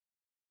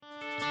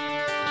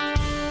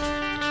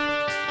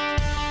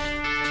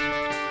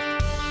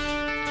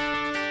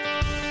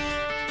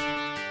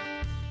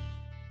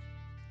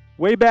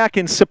Way back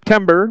in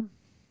September,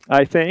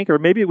 I think, or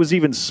maybe it was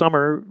even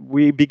summer,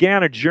 we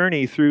began a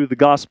journey through the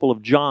Gospel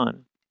of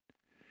John.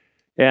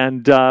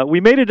 And we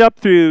made it up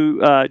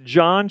through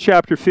John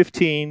chapter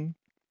 15,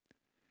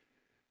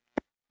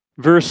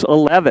 verse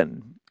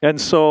 11. And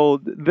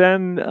so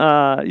then,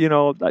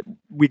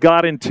 we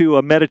got into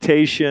a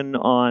meditation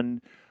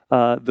on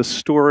the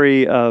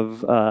story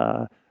of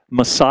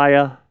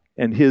Messiah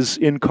and his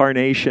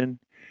incarnation.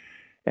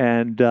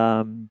 And,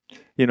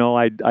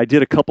 I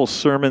did a couple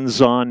sermons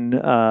on,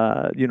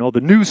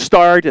 the new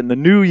start and the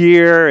new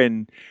year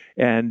and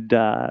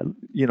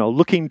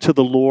looking to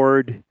the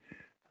Lord,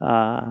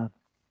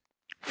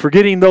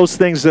 forgetting those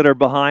things that are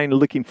behind,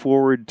 looking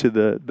forward to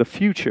the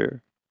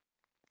future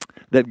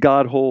that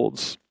God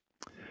holds.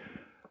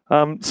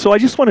 So I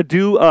just want to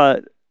do a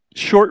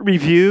short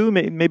review,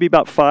 maybe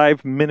about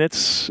 5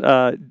 minutes,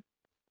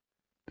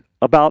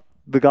 about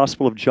the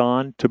Gospel of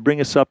John to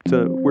bring us up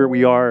to where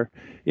we are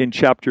in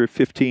chapter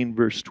 15,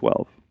 verse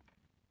 12.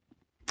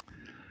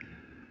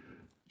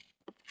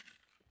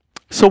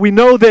 So we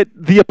know that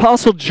the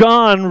Apostle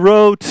John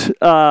wrote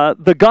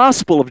the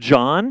Gospel of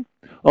John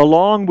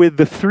along with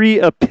the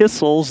 3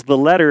 epistles, the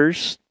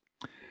letters.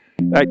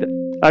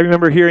 I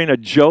remember hearing a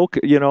joke,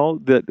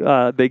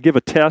 that they give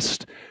a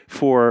test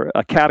for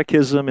a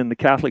catechism in the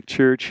Catholic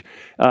Church.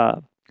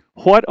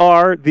 What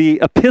are the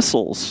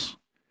epistles?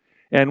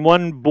 And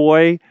one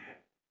boy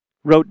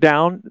wrote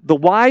down the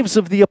wives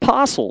of the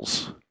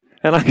apostles.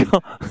 And I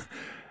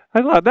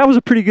thought that was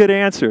a pretty good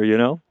answer,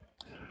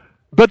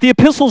 But the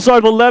epistles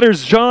are the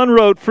letters John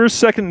wrote,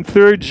 1st, 2nd, and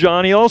 3rd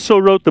John. He also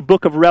wrote the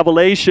book of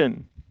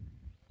Revelation.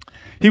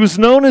 He was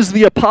known as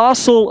the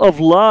apostle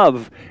of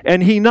love.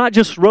 And he not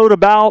just wrote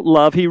about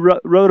love, he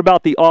wrote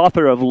about the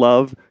author of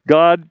love,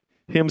 God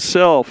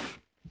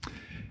himself.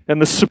 And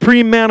the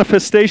supreme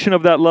manifestation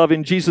of that love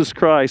in Jesus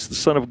Christ, the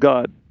Son of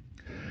God.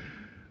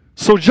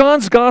 So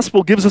John's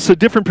gospel gives us a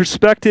different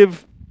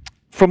perspective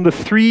from the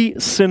 3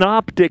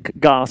 synoptic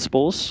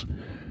gospels,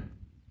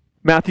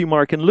 Matthew,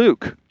 Mark, and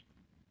Luke.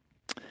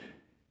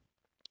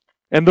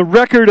 And the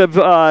record of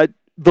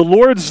the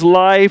Lord's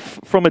life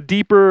from a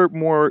deeper,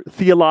 more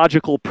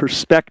theological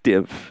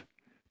perspective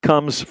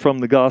comes from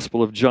the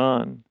Gospel of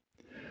John.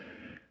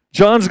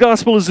 John's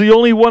gospel is the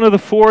only one of the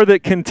 4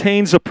 that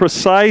contains a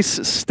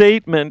precise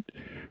statement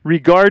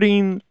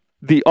regarding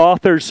the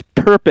author's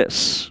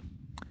purpose.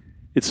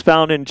 It's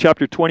found in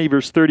chapter 20,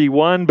 verse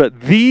 31.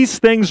 But these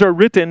things are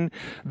written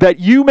that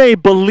you may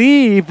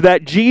believe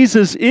that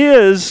Jesus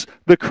is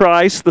the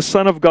Christ, the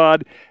Son of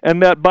God,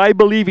 and that by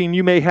believing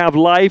you may have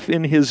life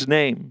in his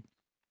name.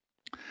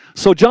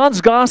 So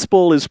John's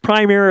gospel is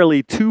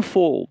primarily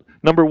twofold.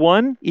 Number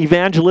 1,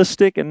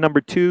 evangelistic, and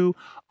number 2,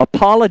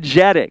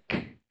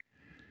 apologetic.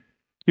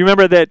 You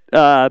remember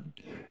that,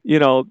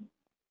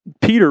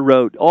 Peter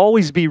wrote,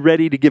 always be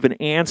ready to give an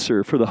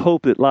answer for the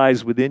hope that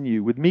lies within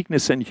you with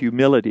meekness and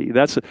humility.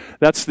 That's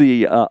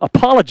the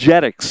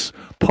apologetics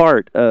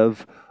part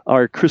of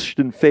our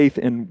Christian faith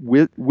and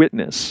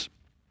witness.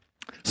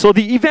 So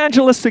the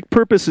evangelistic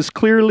purpose is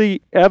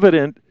clearly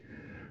evident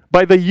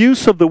by the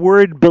use of the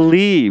word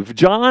believe.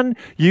 John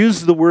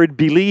used the word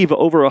believe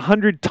over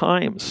 100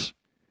 times.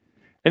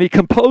 And he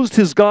composed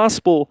his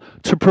gospel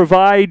to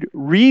provide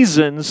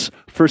reasons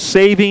for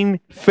saving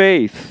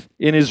faith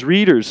in his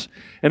readers.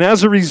 And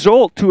as a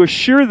result, to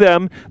assure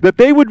them that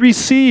they would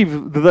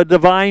receive the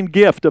divine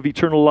gift of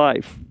eternal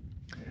life.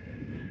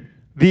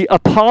 The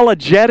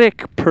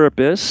apologetic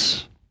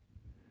purpose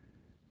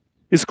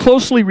is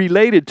closely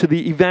related to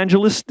the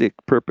evangelistic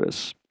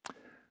purpose.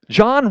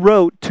 John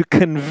wrote to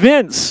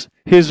convince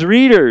his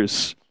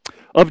readers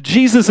of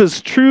Jesus'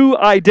 true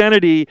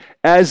identity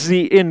as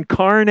the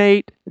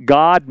incarnate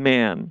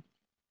God-man,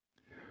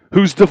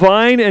 whose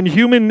divine and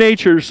human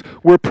natures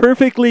were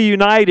perfectly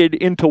united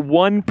into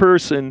one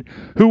person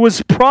who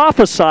was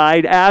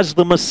prophesied as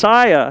the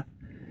Messiah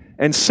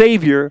and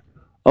Savior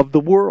of the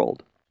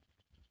world.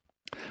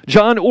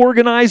 John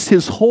organized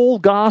his whole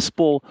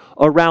gospel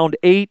around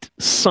 8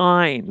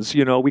 signs.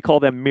 We call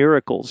them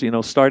miracles,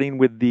 starting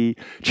with the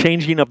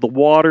changing of the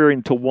water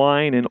into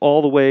wine and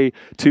all the way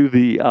to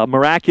the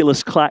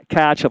miraculous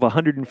catch of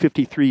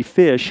 153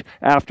 fish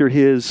after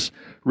his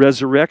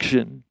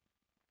resurrection.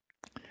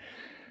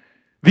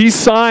 These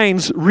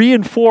signs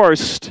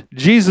reinforced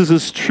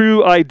Jesus'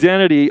 true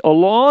identity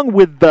along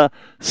with the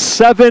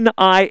 7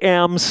 I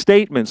am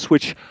statements,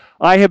 which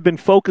I have been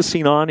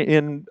focusing on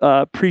in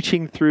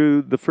preaching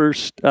through the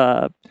first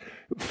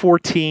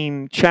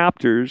 14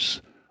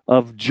 chapters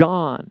of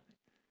John.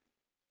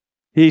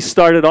 He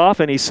started off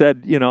and he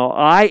said,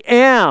 I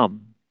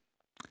am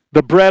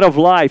the bread of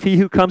life. He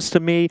who comes to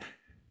me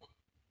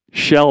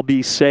shall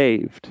be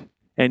saved.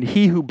 And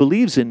he who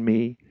believes in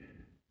me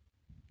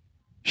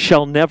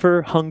shall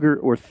never hunger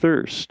or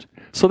thirst.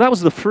 So that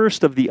was the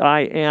first of the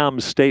I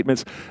am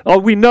statements.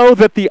 We know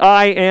that the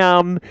I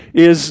am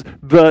is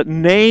the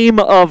name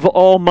of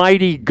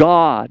Almighty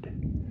God.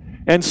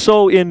 And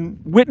so in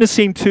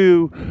witnessing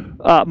to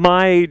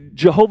my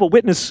Jehovah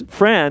Witness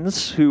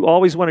friends who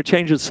always want to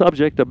change the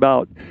subject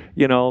about,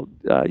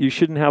 you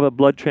shouldn't have a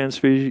blood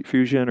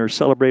transfusion or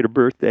celebrate a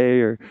birthday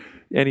or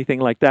anything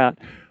like that,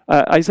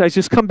 I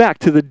just come back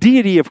to the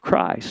deity of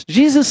Christ.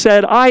 Jesus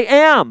said, I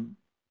am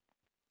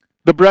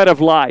the bread of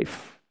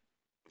life.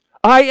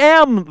 I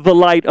am the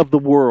light of the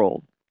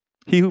world.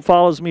 He who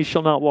follows me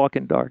shall not walk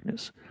in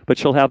darkness, but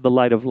shall have the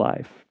light of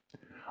life.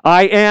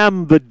 I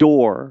am the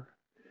door.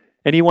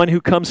 Anyone who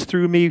comes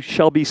through me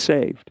shall be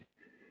saved.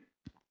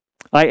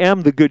 I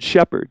am the good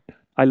shepherd.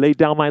 I lay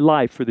down my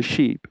life for the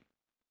sheep.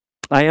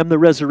 I am the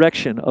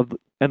resurrection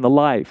and the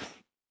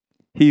life.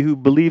 He who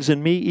believes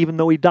in me, even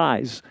though he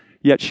dies,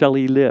 yet shall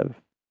he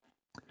live.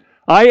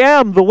 I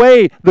am the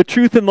way, the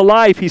truth, and the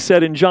life, he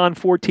said in John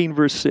 14,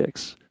 verse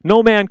 6.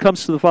 No man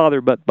comes to the Father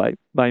but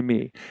by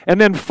me.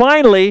 And then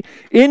finally,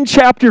 in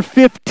chapter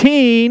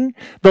 15,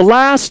 the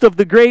last of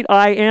the great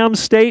I am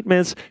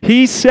statements,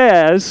 he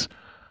says,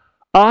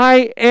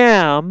 I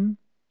am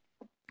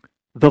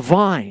the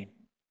vine.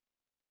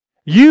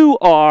 You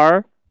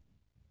are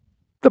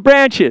the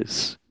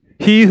branches.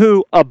 He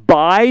who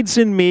abides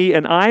in me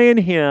and I in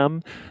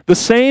him, the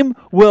same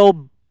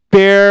will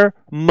bear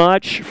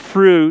much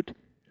fruit.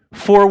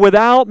 For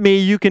without me,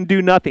 you can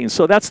do nothing.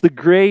 So that's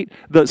the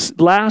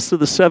last of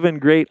the 7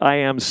 great I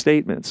am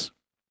statements.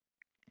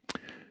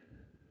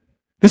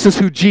 This is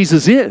who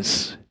Jesus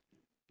is.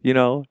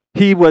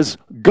 He was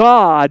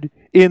God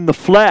in the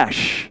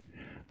flesh.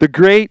 The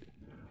great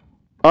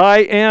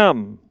I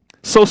am.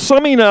 So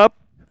summing up,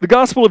 the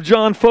Gospel of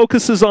John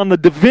focuses on the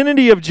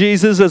divinity of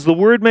Jesus as the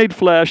Word made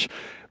flesh,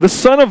 the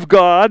Son of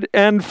God,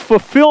 and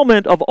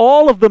fulfillment of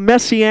all of the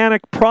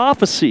messianic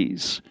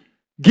prophecies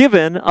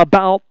given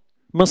about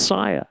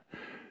Messiah.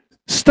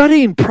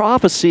 Studying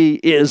prophecy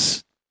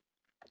is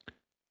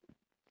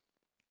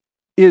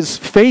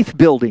faith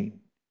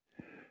building.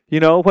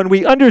 When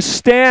we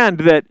understand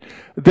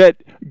that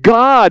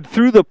God,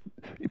 through the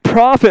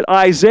prophet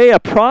Isaiah,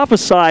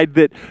 prophesied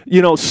that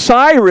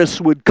Cyrus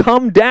would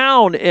come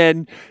down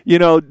and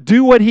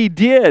do what he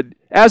did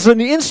as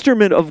an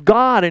instrument of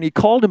God, and he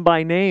called him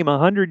by name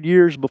 100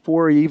 years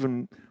before he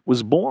even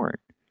was born.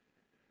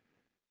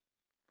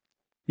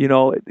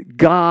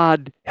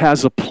 God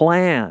has a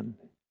plan.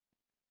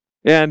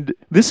 And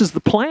this is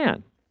the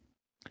plan.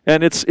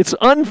 And it's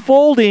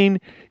unfolding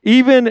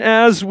even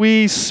as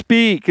we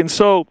speak. And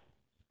so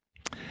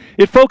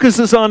it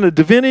focuses on the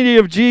divinity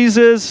of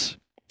Jesus.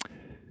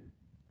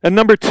 And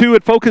number 2,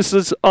 it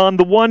focuses on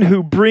the one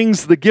who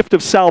brings the gift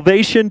of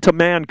salvation to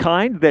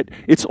mankind, that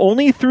it's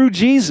only through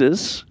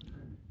Jesus.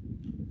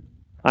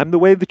 I'm the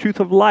way, the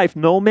truth, of life.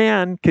 No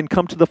man can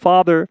come to the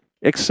Father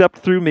except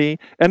through me.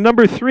 And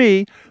number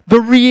 3,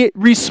 the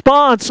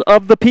response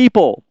of the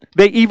people.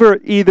 They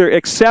either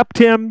accept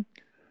him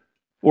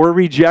or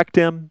reject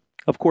him.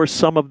 Of course,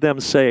 some of them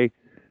say,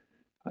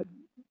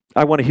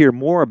 I want to hear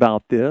more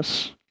about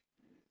this.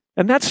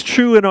 And that's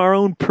true in our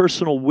own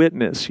personal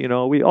witness.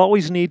 We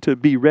always need to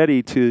be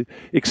ready to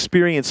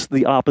experience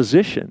the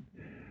opposition,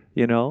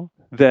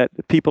 that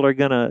people are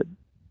going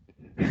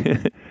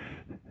to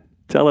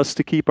tell us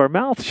to keep our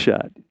mouth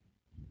shut.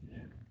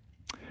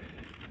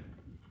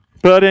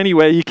 But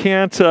anyway, you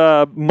can't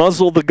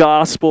muzzle the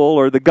gospel,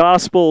 or the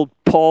gospel,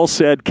 Paul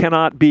said,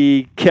 cannot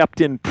be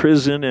kept in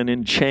prison and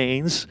in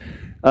chains.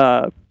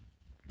 And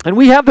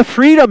we have the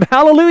freedom,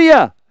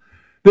 hallelujah,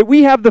 that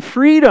we have the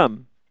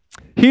freedom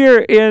here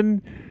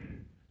in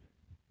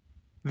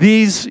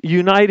these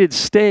United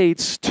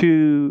States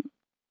to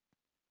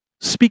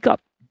speak up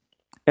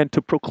and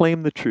to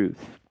proclaim the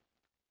truth.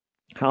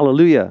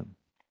 Hallelujah.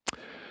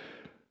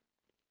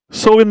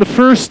 So in the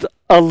first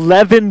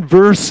 11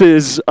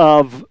 verses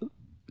of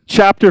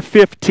chapter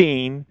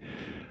 15,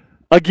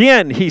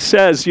 again, he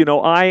says,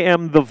 I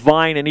am the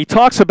vine. And he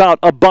talks about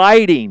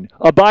abiding.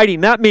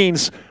 Abiding, that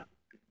means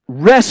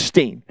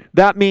resting.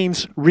 That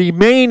means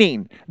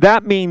remaining.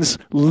 That means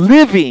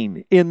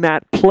living in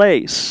that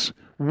place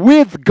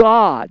with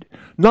God.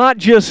 Not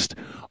just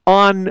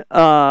on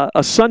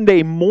a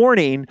Sunday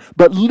morning,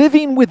 but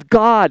living with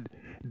God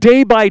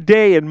day by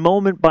day and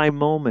moment by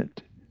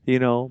moment.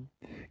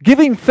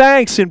 Giving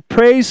thanks and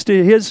praise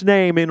to his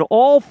name in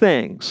all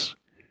things,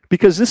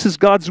 because this is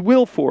God's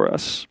will for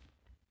us.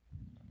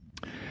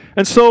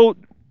 And so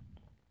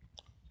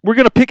we're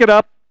going to pick it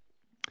up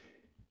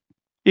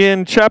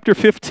in chapter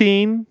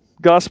 15,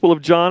 Gospel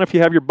of John. If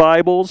you have your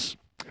Bibles,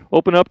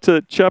 open up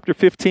to chapter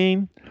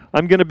 15.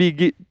 I'm going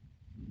to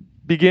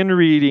begin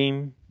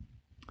reading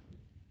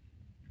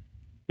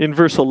in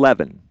verse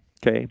 11.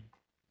 Okay?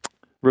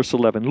 Verse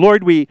 11.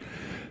 Lord, we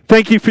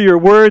thank you for your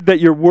word, that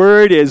your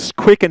word is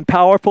quick and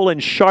powerful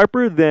and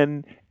sharper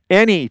than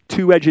any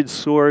two-edged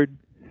sword,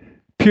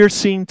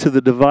 piercing to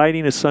the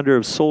dividing asunder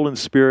of soul and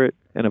spirit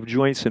and of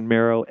joints and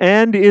marrow,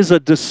 and is a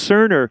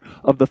discerner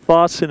of the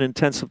thoughts and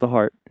intents of the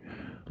heart.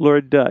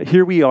 Lord,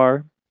 here we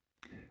are.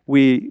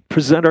 We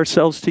present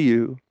ourselves to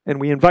you, and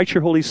we invite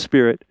your Holy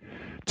Spirit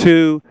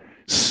to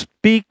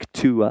speak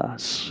to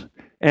us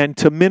and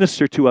to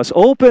minister to us.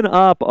 Open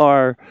up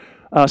our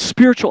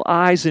spiritual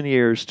eyes and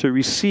ears to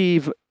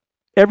receive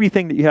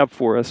everything that you have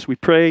for us. We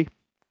pray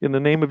in the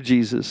name of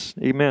Jesus.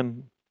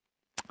 Amen.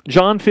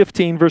 John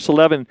 15, verse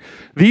 11,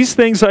 "These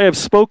things I have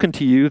spoken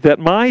to you, that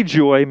my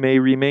joy may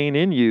remain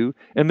in you,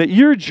 and that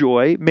your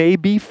joy may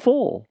be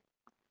full.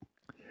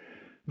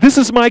 This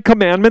is my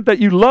commandment, that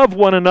you love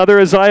one another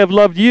as I have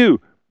loved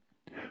you.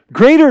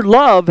 Greater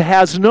love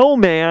has no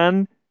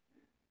man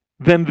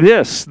than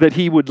this, that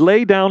he would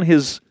lay down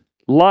his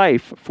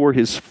life for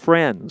his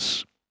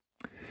friends.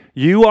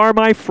 You are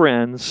my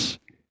friends,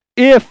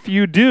 if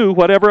you do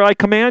whatever I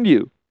command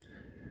you.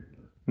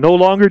 No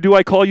longer do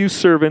I call you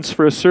servants,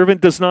 for a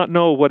servant does not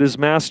know what his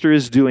master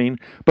is doing,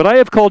 but I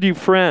have called you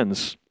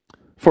friends.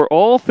 For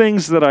all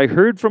things that I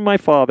heard from my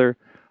Father,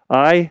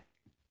 I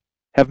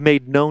have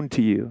made known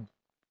to you.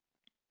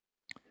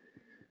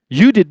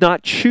 You did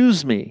not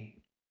choose me,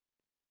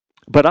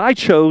 but I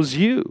chose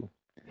you,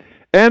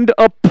 and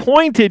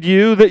appointed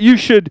you that you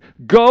should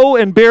go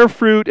and bear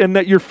fruit, and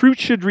that your fruit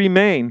should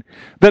remain,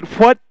 that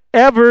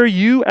whatever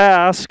you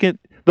ask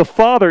the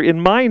Father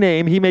in my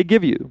name, he may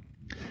give you.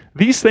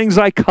 These things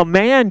I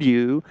command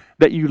you,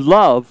 that you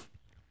love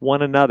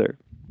one another."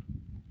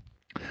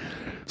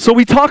 So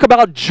we talk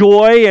about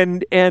joy,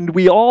 and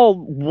we all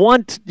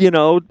want,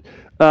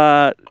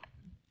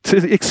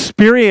 to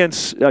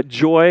experience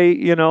joy.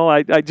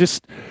 I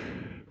just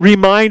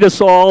remind us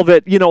all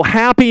that,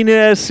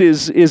 happiness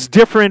is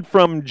different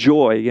from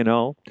joy,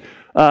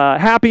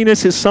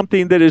 Happiness is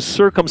something that is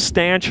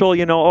circumstantial.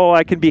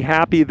 I can be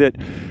happy that,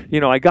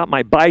 I got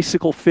my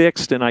bicycle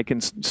fixed and I can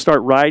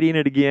start riding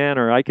it again,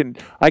 or I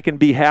can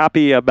be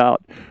happy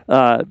about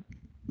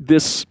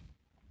this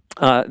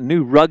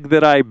new rug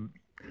that I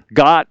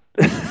got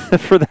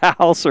for the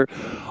house, or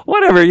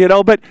whatever,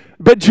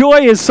 But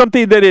joy is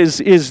something that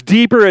is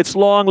deeper. It's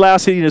long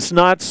lasting. It's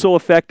not so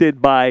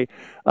affected by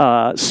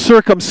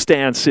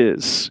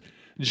circumstances.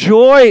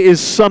 Joy is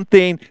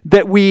something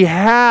that we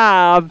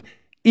have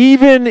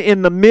even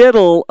in the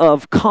middle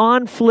of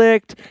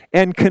conflict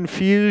and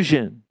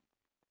confusion.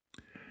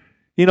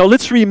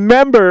 Let's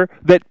remember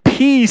that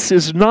peace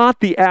is not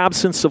the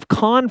absence of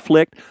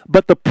conflict,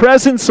 but the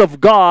presence of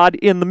God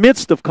in the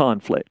midst of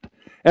conflict.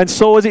 And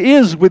so it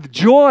is with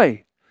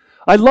joy.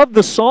 I love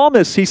the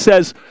psalmist. He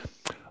says,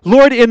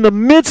 "Lord, in the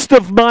midst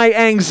of my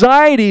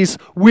anxieties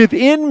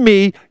within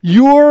me,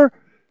 your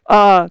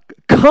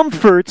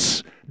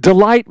comforts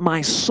delight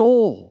my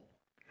soul."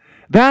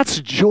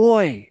 That's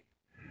joy.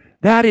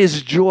 That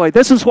is joy.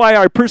 This is why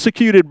our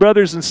persecuted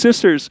brothers and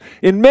sisters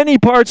in many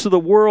parts of the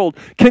world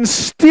can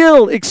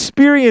still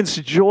experience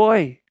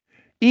joy,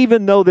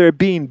 even though they're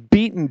being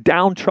beaten,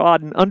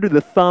 downtrodden under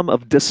the thumb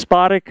of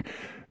despotic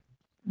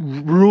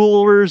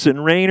rulers and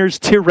reigners,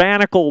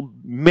 tyrannical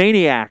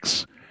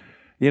maniacs.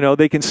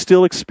 They can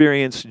still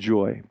experience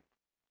joy.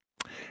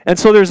 And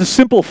so there's a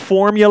simple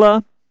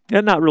formula,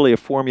 and not really a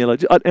formula,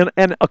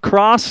 an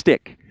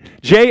acrostic.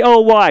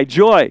 J-O-Y,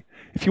 joy.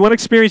 If you want to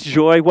experience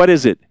joy, what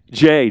is it?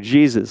 J,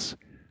 Jesus.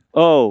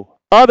 O,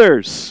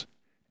 others.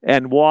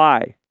 And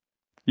Y,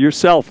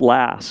 yourself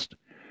last.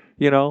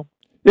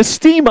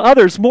 Esteem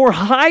others more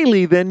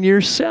highly than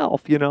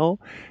yourself,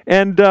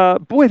 And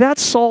boy, that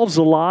solves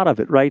a lot of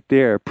it right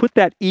there. Put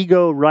that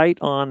ego right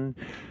on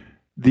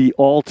the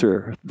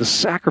altar, the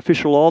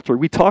sacrificial altar.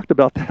 We talked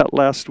about that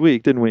last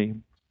week, didn't we?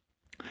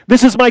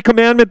 "This is my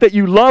commandment, that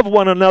you love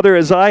one another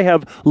as I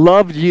have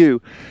loved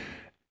you."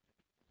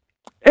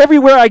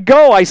 Everywhere I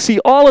go, I see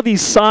all of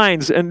these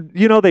signs, and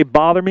they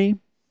bother me.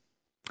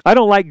 I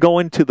don't like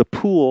going to the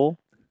pool.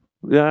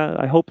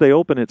 I hope they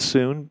open it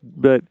soon,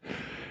 but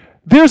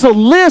there's a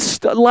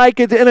list like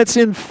it, and it's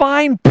in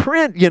fine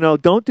print.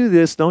 Don't do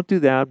this, don't do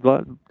that,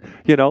 but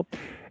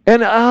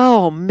and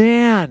oh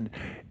man,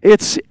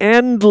 it's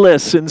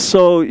endless. And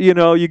so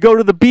you go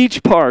to the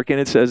beach park, and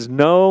it says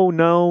no,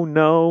 no,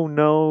 no,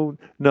 no,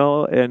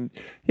 no, and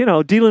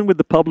dealing with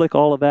the public,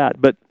 all of that,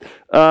 but.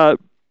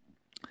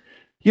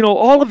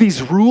 All of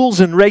these rules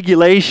and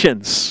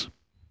regulations.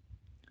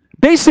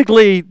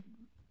 Basically,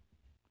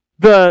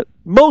 the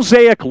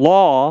Mosaic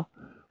law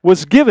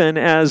was given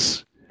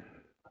as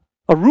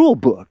a rule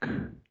book.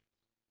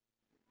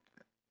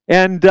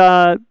 And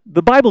the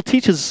Bible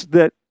teaches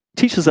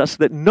us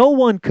that no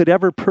one could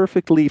ever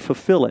perfectly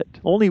fulfill it.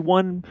 Only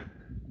one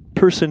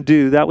person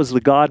do. That was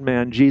the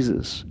God-man,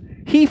 Jesus.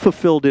 He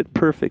fulfilled it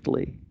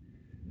perfectly,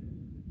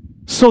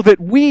 so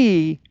that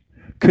we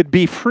could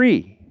be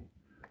free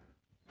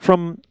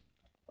from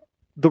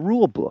the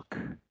rule book.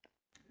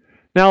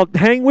 Now,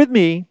 hang with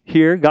me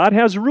here. God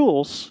has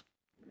rules.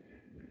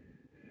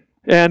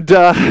 And,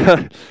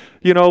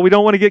 we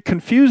don't want to get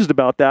confused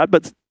about that,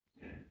 but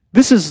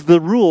this is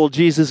the rule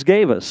Jesus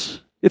gave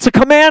us. It's a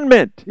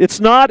commandment. It's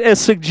not a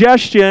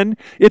suggestion.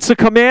 It's a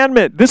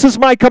commandment. This is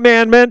my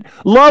commandment.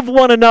 Love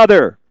one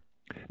another.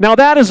 Now,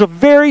 that is a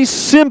very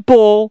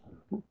simple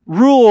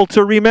rule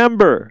to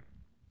remember.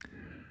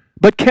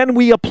 But can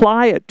we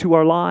apply it to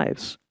our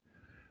lives?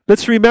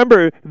 Let's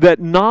remember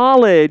that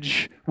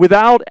knowledge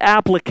without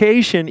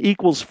application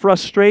equals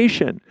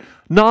frustration.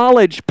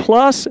 Knowledge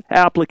plus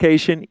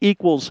application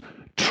equals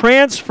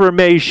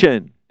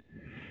transformation.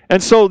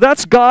 And so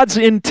that's God's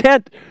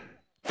intent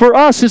for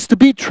us, is to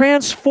be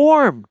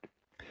transformed.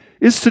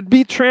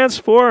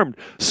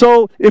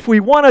 So if we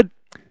want to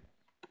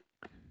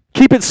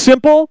keep it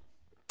simple,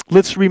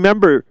 let's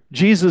remember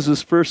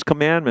Jesus' first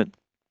commandment.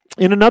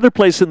 In another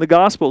place in the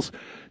Gospels,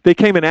 they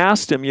came and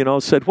asked him,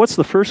 said, what's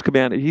the first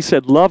commandment? He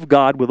said, love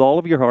God with all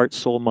of your heart,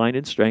 soul, mind,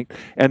 and strength.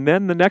 And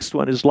then the next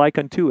one is like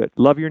unto it.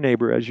 Love your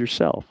neighbor as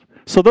yourself.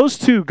 So those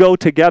two go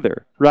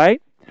together,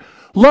 right?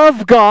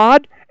 Love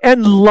God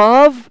and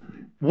love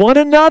one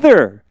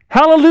another.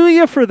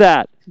 Hallelujah for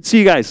that. See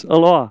you guys.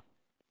 Aloha.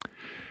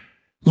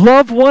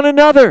 Love one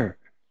another.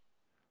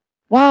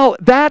 Wow,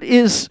 that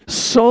is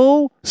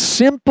so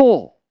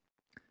simple.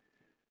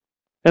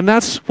 And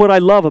that's what I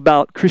love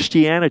about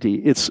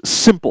Christianity. It's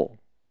simple.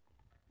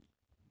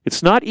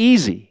 It's not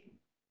easy,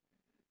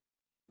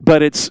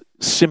 but it's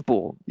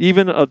simple.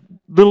 Even a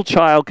little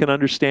child can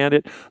understand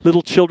it.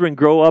 Little children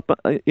grow up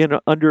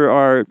under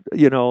our,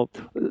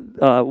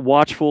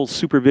 watchful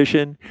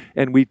supervision,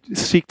 and we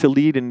seek to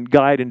lead and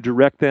guide and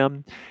direct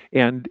them.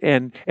 And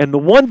the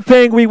one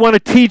thing we want to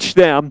teach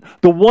them,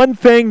 the one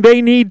thing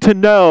they need to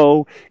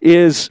know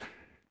is,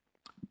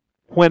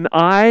 when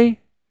I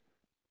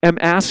am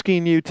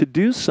asking you to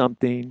do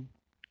something,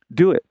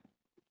 do it.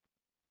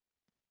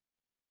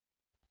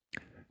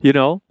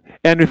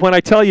 And when I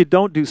tell you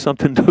don't do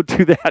something, don't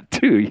do that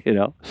too,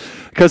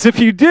 Because if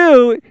you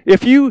do,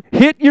 if you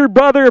hit your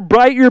brother,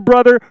 bite your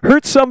brother,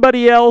 hurt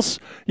somebody else,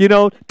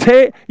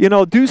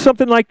 do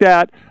something like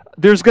that,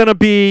 there's going to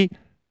be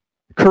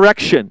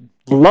correction,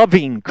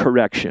 loving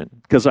correction.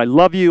 Because I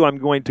love you, I'm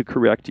going to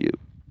correct you.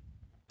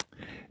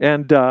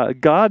 And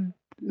God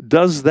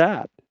does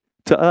that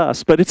to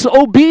us, but it's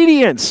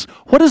obedience.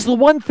 What is the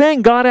one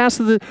thing God asks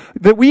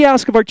that we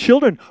ask of our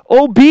children?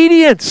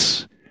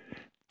 Obedience.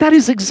 That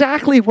is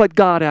exactly what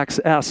God asks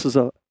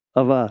of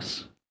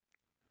us.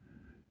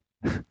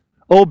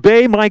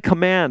 Obey my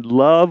command.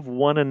 Love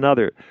one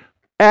another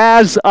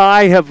as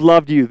I have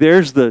loved you.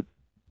 There's the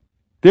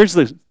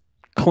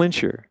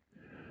clincher.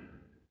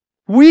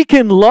 We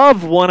can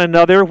love one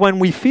another when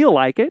we feel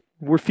like it.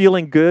 We're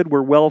feeling good.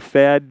 We're well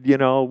fed.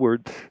 We're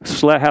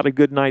had a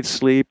good night's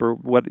sleep, or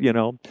what.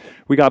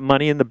 We got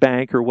money in the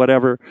bank or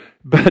whatever.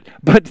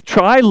 But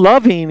try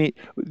loving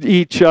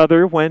each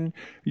other when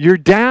you're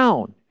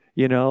down.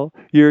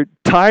 You're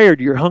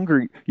tired, you're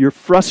hungry, you're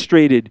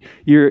frustrated,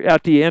 you're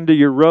at the end of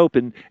your rope,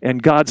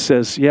 and God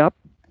says, yep,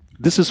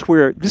 this is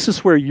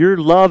where your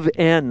love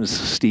ends,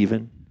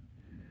 Stephen.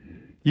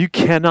 You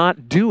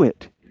cannot do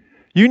it.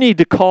 You need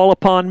to call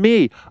upon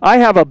me. I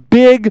have a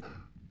big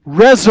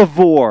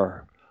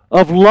reservoir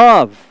of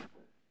love,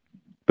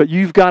 but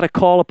you've got to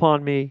call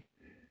upon me,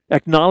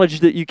 acknowledge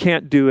that you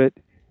can't do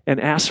it, and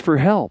ask for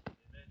help.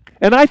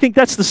 And I think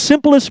that's the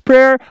simplest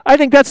prayer. I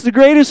think that's the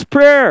greatest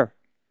prayer.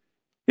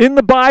 In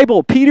the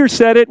Bible, Peter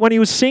said it when he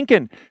was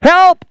sinking.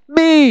 Help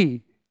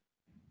me!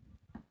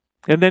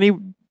 And then he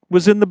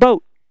was in the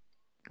boat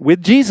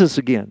with Jesus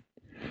again.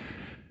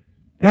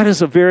 That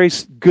is a very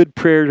good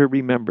prayer to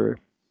remember.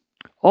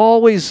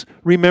 Always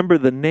remember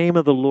the name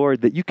of the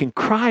Lord, that you can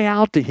cry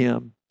out to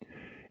him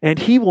and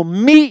he will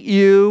meet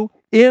you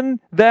in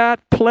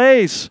that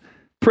place.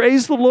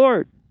 Praise the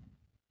Lord.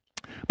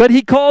 But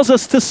he calls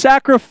us to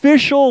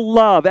sacrificial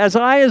love, as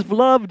I have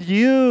loved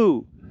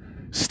you.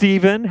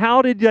 Stephen,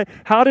 how did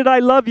I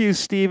love you,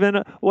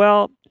 Stephen?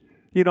 Well,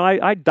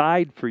 I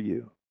died for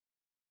you.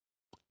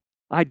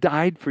 I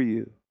died for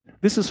you.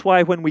 This is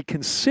why when we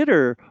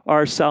consider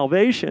our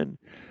salvation,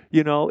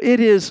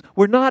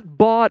 we're not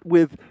bought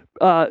with,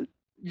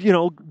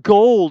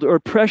 gold or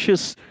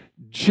precious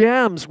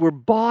gems. We're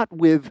bought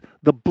with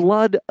the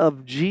blood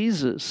of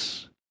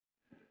Jesus.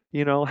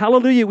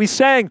 Hallelujah. We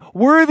sang,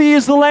 worthy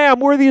is the Lamb,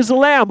 worthy is the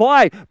Lamb.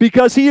 Why?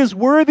 Because he is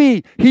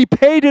worthy. He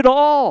paid it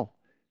all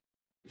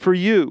for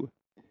you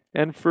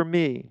and for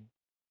me.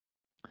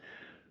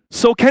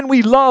 So can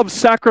we love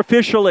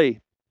sacrificially?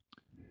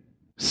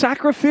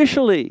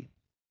 Sacrificially.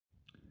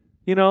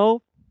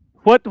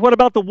 What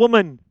about the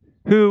woman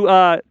who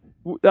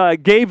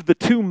gave the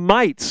 2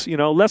 mites,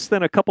 less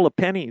than a couple of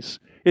pennies?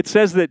 It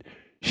says that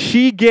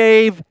she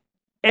gave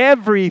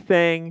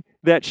everything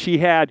that she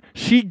had.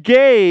 She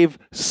gave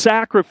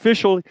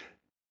sacrificially,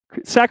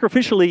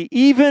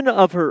 even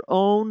of her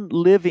own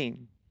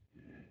living.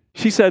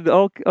 She said,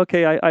 "Oh,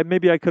 okay,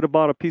 maybe I could have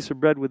bought a piece of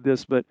bread with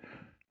this, but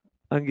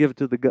I'll give it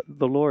to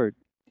the Lord."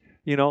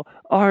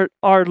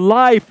 Our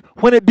life,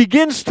 when it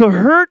begins to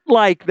hurt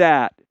like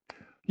that,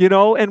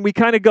 and we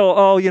kind of go,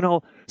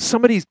 "Oh,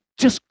 somebody's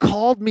just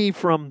called me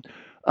from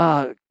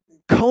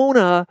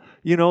Kona.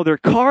 Their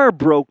car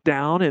broke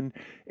down, and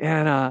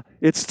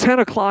it's 10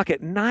 o'clock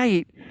at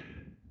night.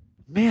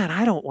 Man,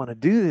 I don't want to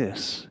do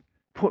this."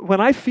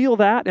 When I feel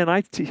that, and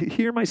I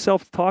hear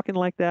myself talking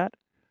like that,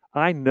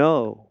 I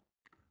know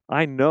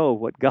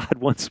what God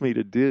wants me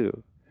to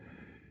do.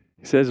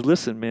 He says,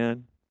 listen,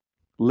 man,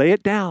 lay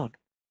it down.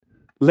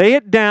 Lay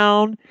it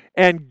down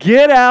and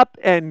get up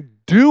and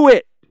do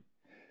it.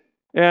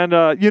 And,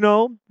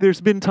 there's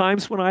been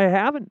times when I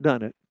haven't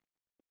done it.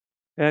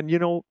 And,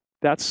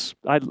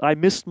 I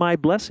missed my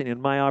blessing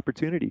and my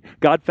opportunity.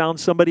 God found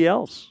somebody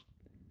else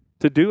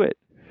to do it.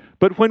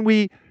 But when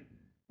we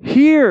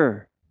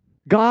hear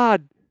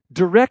God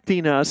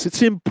directing us,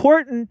 it's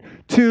important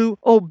to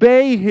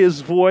obey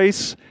His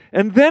voice,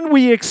 and then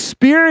we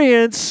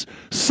experience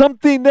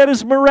something that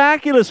is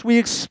miraculous. We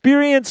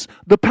experience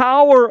the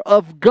power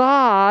of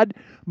God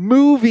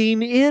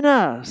moving in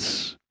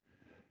us,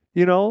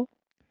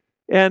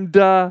 and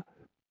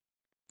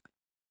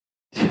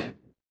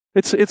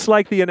it's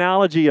like the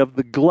analogy of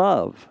the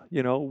glove.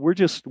 We're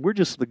just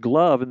the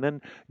glove, and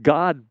then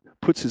God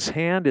puts His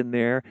hand in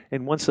there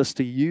and wants us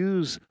to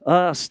use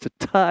us to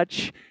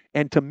touch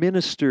and to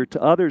minister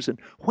to others. And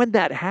when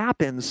that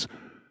happens,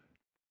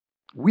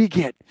 we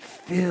get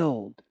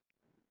filled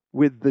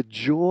with the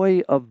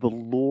joy of the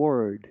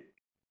Lord.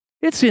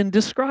 It's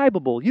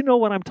indescribable. You know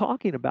what I'm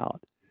talking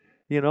about.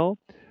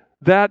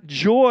 That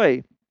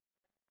joy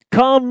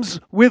comes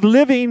with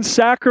living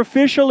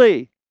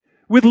sacrificially,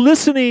 with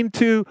listening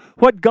to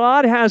what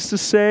God has to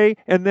say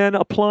and then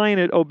applying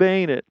it,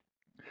 obeying it.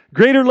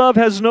 Greater love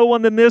has no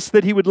one than this,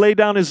 that He would lay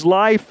down His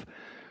life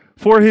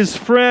for His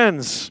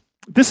friends.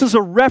 This is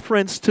a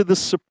reference to the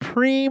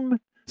supreme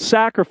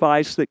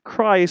sacrifice that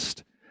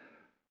Christ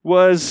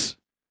was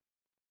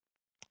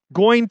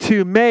going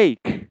to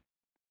make.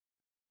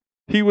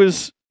 He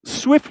was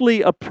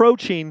swiftly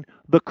approaching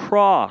the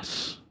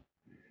cross,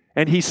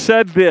 and He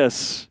said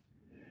this,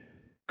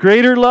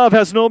 greater love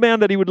has no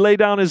man that he would lay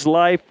down his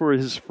life for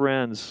his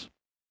friends.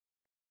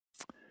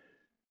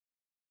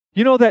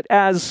 You know that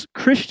as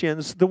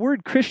Christians, the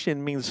word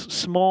Christian means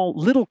small,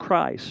 little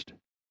Christ.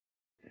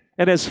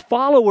 And as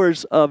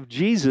followers of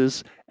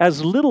Jesus,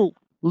 as little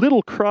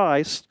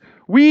Christ,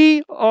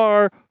 we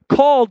are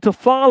called to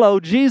follow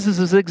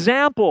Jesus'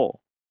 example.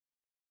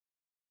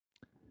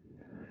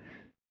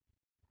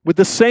 With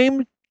the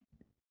same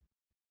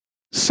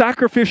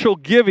sacrificial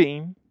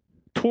giving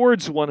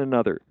towards one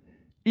another.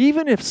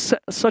 Even if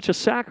such a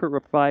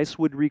sacrifice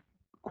would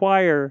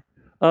require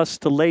us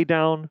to lay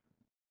down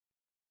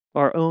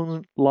our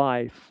own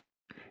life.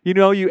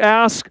 You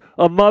ask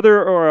a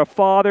mother or a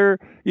father,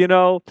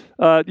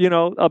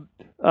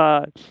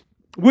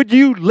 would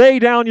you lay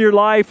down your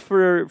life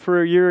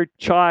for your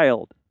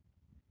child?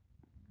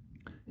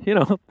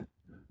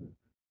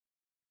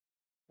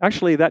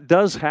 Actually, that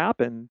does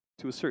happen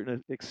to a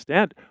certain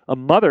extent. A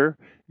mother,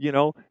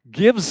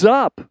 gives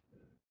up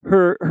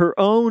her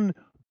own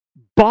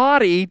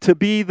body to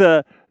be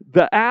the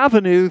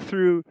avenue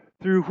through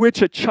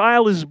which a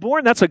child is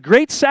born. That's a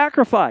great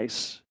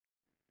sacrifice.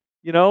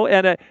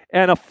 And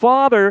a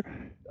father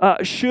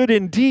should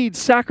indeed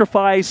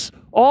sacrifice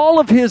all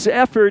of his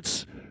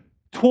efforts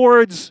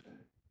towards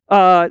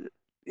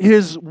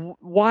his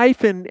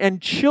wife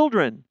and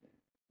children.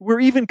 We're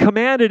even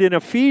commanded in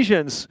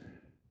Ephesians,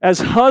 as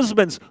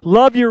husbands,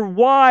 love your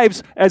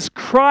wives as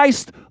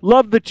Christ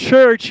loved the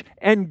church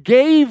and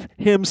gave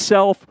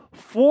Himself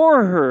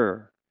for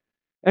her.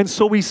 And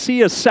so we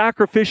see a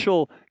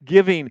sacrificial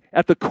giving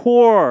at the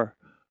core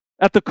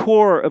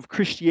of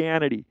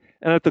Christianity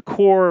and at the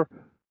core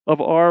of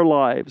our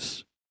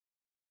lives.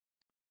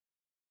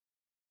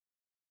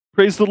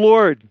 Praise the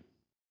Lord.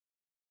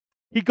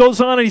 He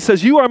goes on and he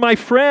says, you are my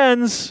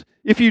friends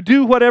if you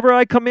do whatever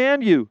I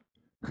command you.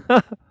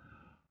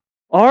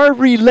 Our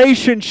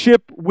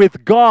relationship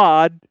with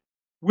God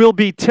will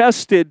be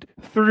tested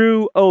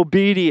through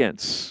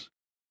obedience.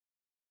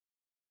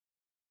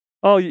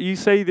 Oh, you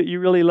say that you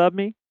really love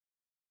me?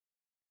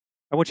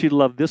 I want you to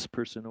love this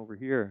person over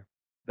here,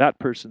 that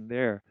person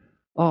there.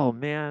 Oh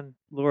man,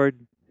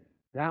 Lord,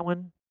 that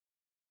one?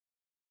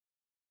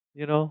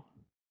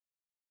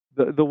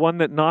 The one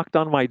that knocked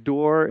on my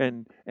door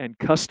and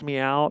cussed me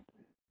out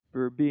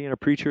for being a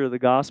preacher of the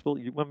gospel.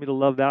 You want me to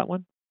love that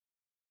one?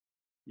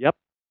 Yep.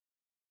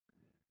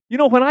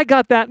 When I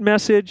got that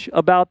message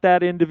about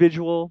that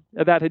individual,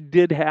 that it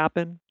did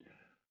happen,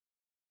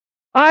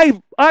 I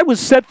was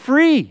set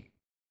free.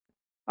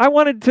 I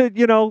wanted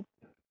to,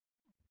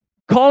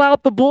 call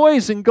out the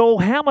boys and go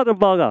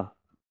hamadabaga,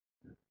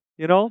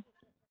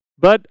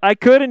 but I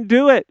couldn't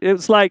do it. It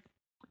was like,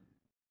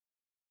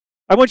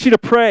 I want you to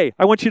pray.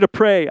 I want you to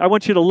pray. I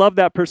want you to love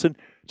that person.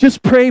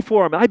 Just pray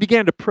for him. I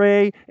began to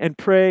pray and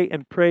pray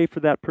and pray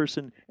for that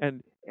person,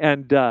 and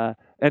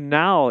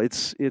now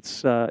it's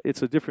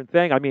a different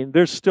thing. I mean,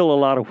 there's still a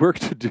lot of work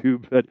to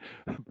do, but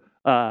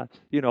we're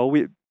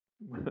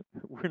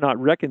not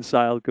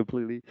reconciled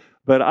completely.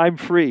 But I'm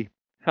free.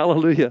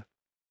 Hallelujah.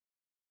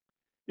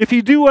 If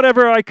you do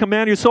whatever I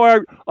command you,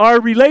 so our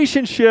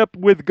relationship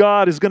with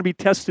God is going to be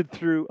tested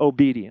through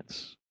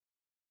obedience.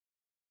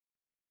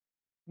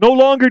 No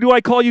longer do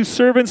I call you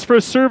servants, for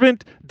a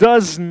servant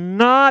does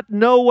not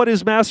know what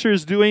his master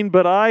is doing,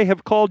 but I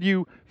have called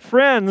you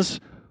friends,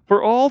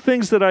 for all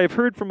things that I have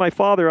heard from my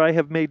Father I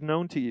have made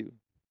known to you.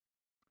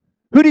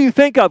 Who do you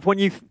think of when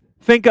you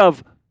think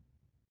of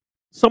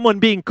someone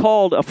being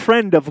called a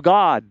friend of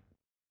God?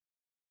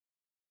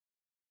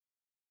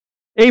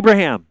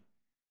 Abraham.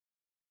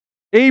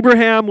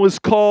 Abraham was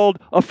called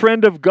a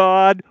friend of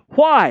God.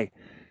 Why?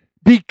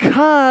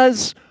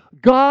 Because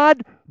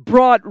God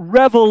brought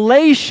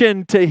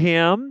revelation to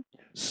him,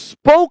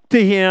 spoke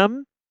to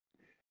him,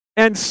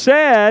 and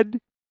said,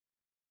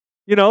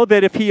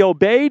 that if he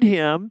obeyed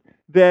him,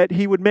 that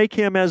he would make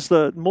him as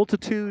the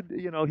multitude,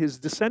 his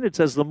descendants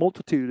as the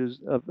multitude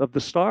of the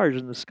stars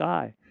in the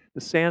sky,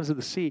 the sands of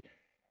the sea.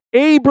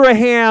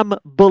 Abraham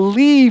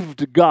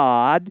believed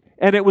God,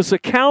 and it was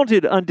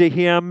accounted unto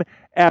him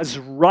as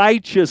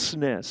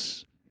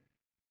righteousness.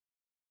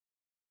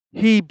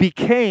 He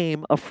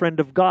became a friend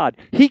of God.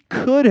 He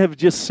could have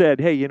just said,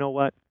 hey, you know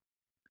what?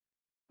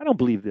 I don't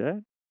believe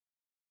that.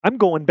 I'm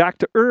going back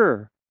to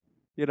Ur,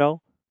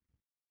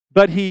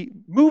 But he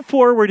moved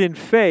forward in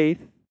faith,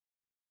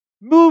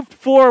 moved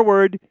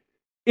forward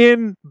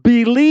in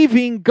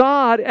believing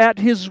God at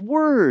his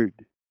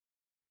word.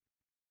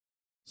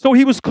 So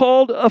he was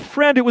called a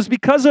friend. It was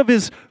because of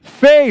his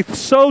faith.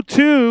 So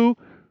too,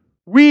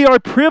 we are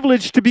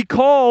privileged to be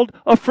called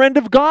a friend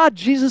of God.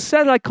 Jesus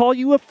said, I call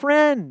you a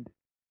friend.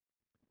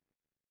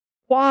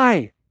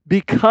 Why?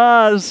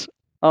 Because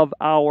of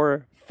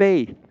our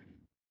faith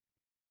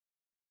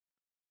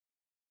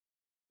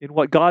in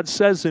what God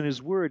says in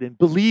his word and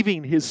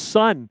believing his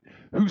Son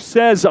who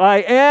says, I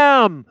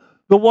am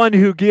the one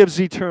who gives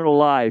eternal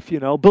life,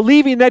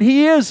 believing that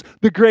he is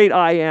the great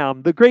I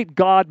am, the great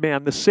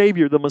God-man, the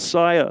Savior, the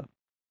Messiah.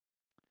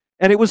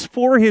 And it was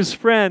for his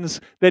friends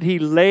that he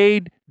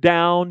laid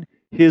down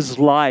his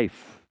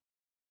life.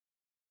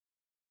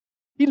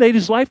 He laid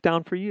his life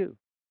down for you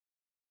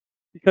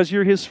because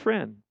you're his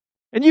friend.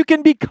 And you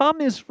can become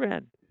his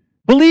friend.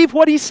 Believe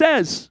what he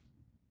says.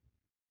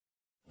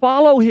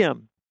 Follow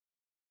him.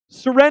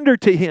 Surrender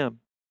to him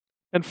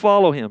and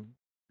follow him.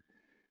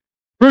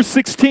 Verse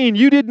 16,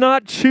 you did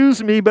not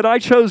choose me, but I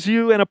chose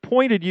you and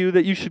appointed you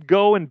that you should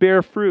go and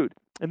bear fruit,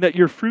 and that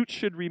your fruit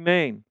should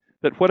remain,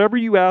 that whatever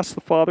you ask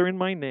the Father in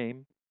my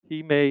name,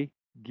 he may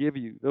give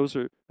you.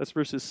 That's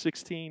verses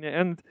 16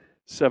 and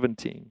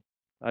 17,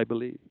 I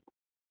believe.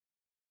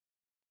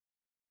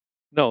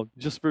 No,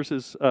 just verse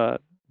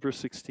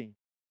 16.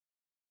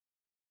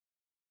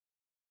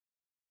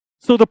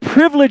 So the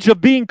privilege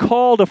of being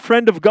called a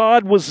friend of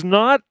God was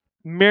not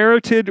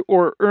merited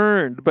or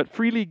earned, but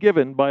freely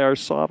given by our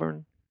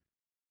sovereign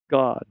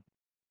God.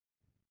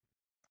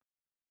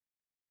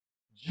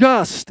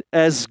 Just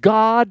as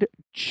God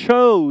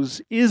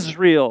chose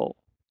Israel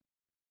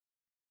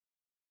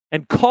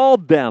and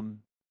called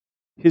them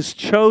his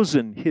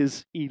chosen,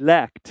 his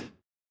elect,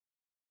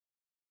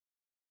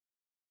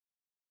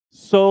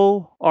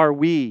 so are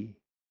we,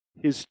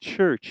 his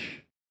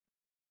church,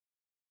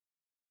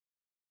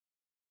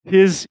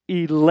 his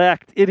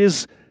elect. It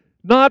is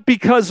not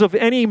because of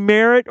any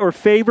merit or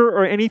favor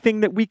or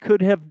anything that we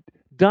could have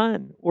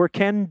done or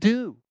can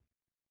do.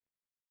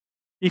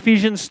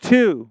 Ephesians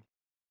 2,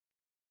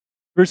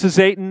 verses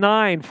 8 and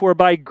 9, for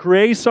by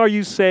grace are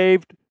you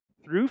saved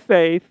through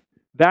faith,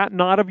 that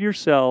not of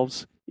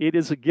yourselves, it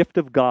is a gift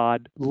of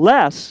God,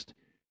 lest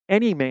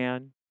any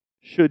man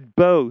should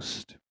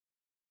boast.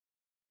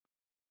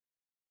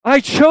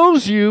 I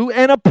chose you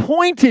and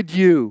appointed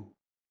you.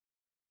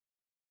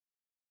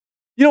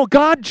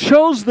 God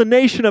chose the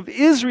nation of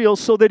Israel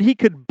so that he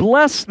could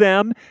bless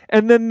them,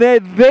 and then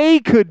they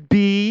could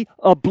be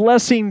a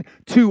blessing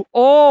to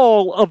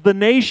all of the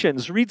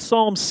nations. Read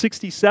Psalm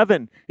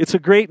 67. It's a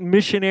great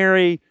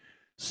missionary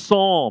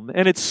psalm,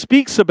 and it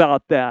speaks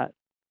about that,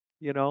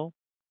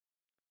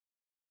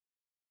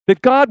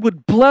 That God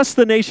would bless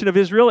the nation of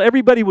Israel.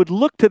 Everybody would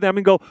look to them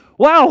and go,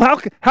 wow,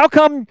 how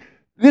come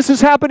this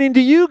is happening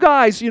to you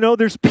guys?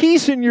 There's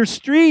peace in your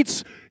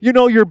streets.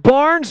 Your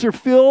barns are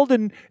filled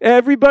and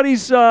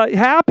everybody's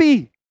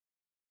happy.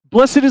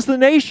 Blessed is the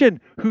nation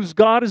whose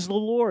God is the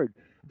Lord.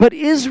 But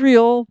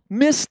Israel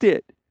missed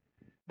it.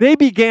 They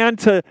began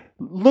to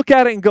look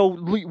at it and go,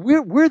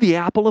 we're the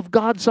apple of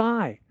God's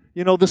eye.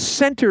 The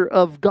center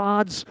of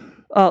God's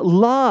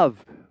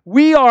love.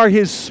 We are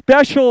his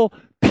special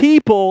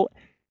people.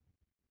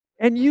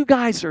 And you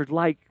guys are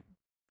like,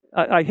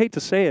 I hate to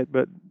say it,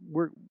 but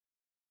we're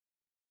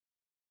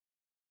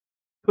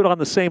put on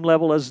the same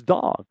level as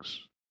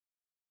dogs.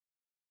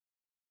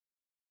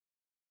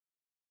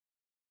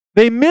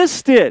 They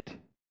missed it,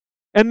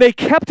 and they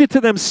kept it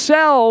to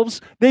themselves.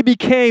 They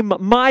became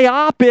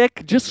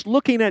myopic, just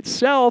looking at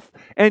self,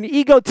 and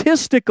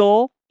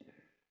egotistical.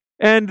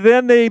 And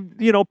then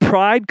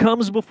pride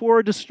comes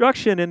before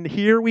destruction. And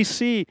here we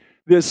see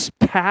this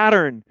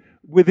pattern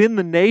within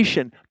the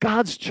nation,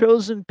 God's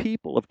chosen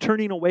people, of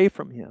turning away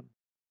from him.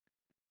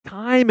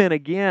 Time and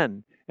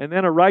again. And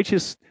then a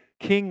righteous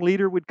king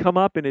leader would come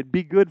up, and it'd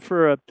be good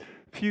for a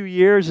few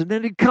years, and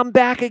then it'd come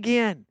back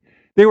again.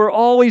 They were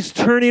always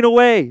turning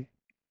away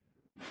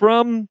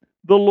from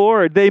the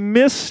Lord. They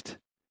missed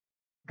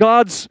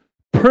God's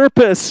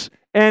purpose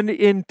and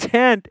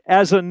intent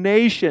as a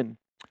nation.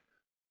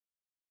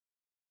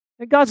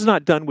 And God's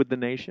not done with the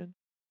nation.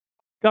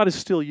 God is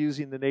still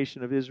using the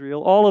nation of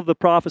Israel. All of the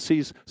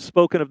prophecies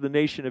spoken of the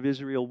nation of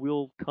Israel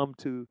will come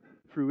to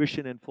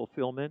fruition and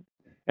fulfillment.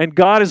 And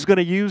God is going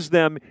to use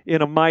them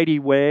in a mighty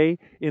way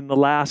in the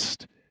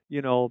last,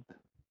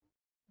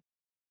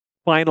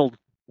 final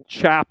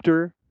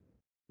chapter,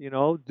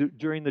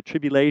 during the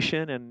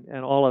tribulation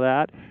and all of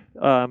that.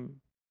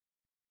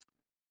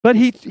 But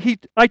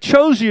I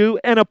chose you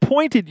and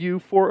appointed you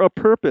for a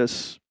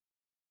purpose.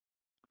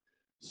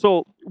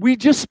 So we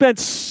just spent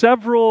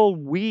several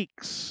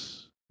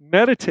weeks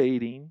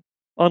meditating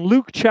on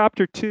Luke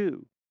chapter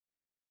 2,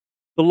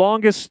 the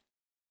longest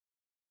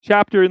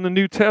chapter in the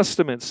New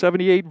Testament,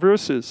 78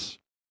 verses.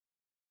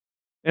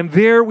 And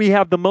there we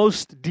have the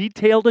most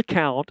detailed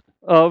account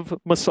of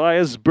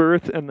Messiah's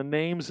birth and the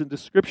names and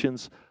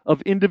descriptions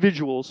of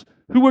individuals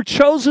who were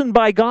chosen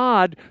by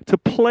God to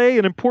play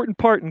an important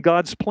part in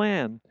God's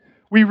plan.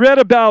 We read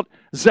about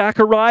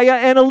Zechariah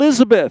and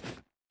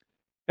Elizabeth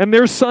and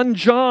their son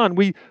John.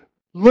 We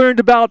learned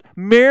about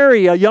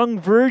Mary, a young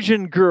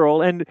virgin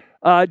girl, and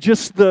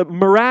just the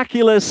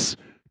miraculous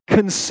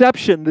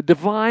conception, the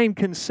divine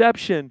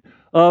conception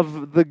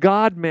of the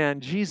God-man,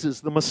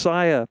 Jesus, the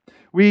Messiah.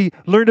 We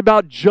learned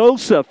about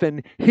Joseph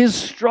and his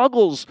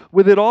struggles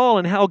with it all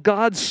and how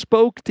God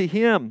spoke to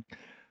him.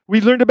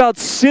 We learned about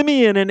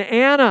Simeon and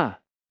Anna,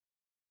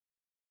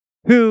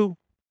 who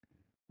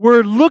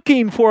were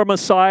looking for a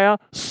Messiah,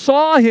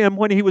 saw him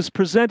when he was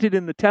presented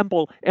in the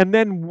temple, and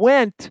then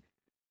went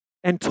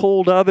and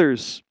told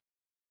others.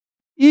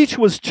 Each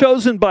was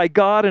chosen by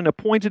God and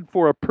appointed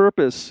for a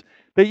purpose.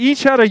 They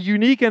each had a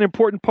unique and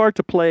important part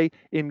to play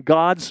in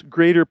God's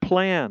greater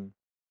plan.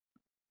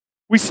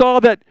 We saw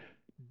that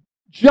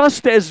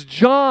just as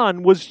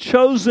John was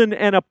chosen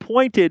and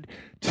appointed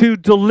to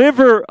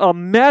deliver a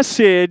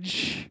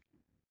message,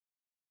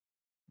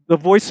 the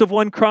voice of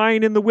one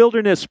crying in the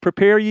wilderness,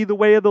 prepare ye the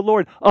way of the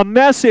Lord, a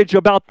message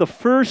about the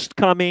first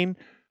coming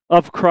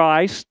of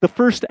Christ, the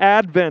first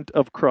advent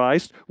of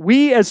Christ,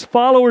 we as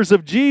followers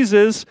of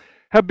Jesus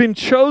have been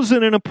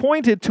chosen and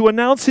appointed to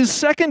announce his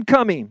second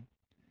coming.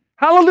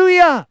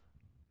 Hallelujah!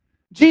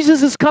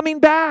 Jesus is coming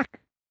back.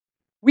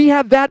 We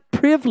have that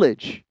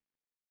privilege.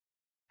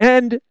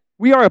 And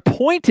we are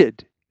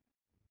appointed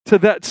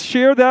to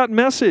share that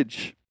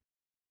message.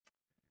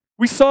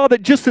 We saw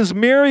that just as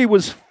Mary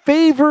was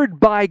favored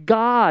by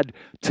God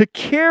to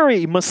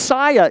carry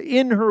Messiah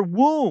in her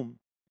womb,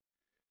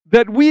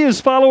 that we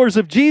as followers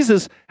of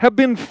Jesus have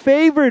been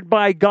favored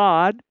by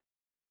God,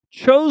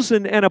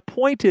 chosen and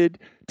appointed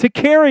to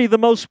carry the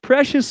most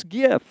precious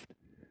gift,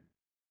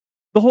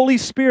 the Holy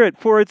Spirit.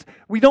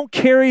 We don't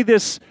carry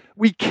this,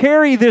 we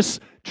carry this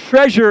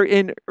treasure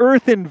in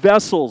earthen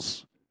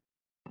vessels,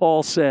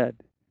 Paul said,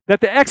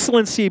 that the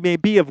excellency may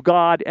be of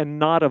God and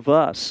not of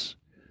us.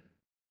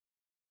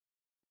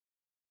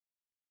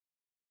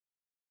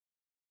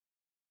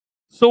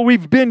 So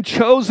we've been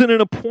chosen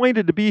and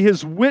appointed to be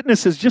his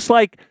witnesses, just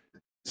like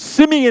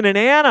Simeon and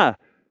Anna,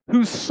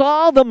 who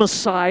saw the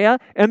Messiah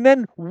and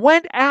then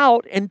went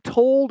out and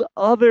told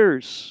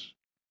others.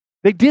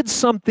 They did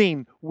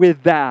something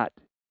with that.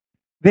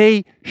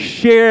 They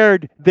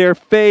shared their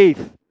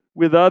faith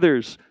with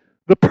others.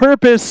 The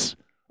purpose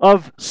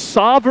of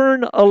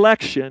sovereign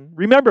election,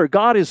 remember,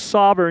 God is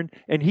sovereign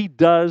and he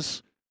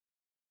does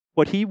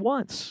what he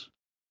wants.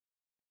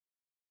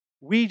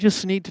 We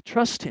just need to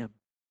trust him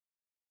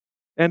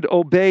and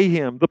obey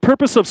him. The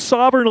purpose of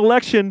sovereign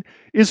election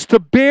is to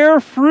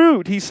bear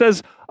fruit. He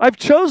says, I've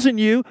chosen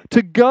you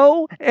to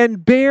go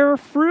and bear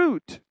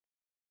fruit.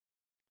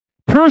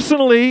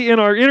 Personally, in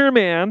our inner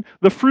man,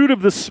 the fruit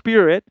of the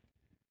Spirit,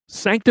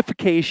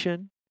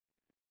 sanctification.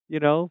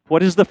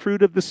 What is the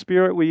fruit of the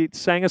Spirit? We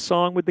sang a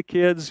song with the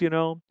kids,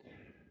 The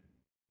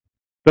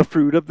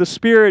fruit of the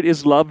Spirit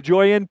is love,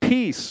 joy, and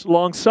peace,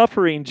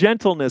 long-suffering,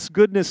 gentleness,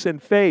 goodness,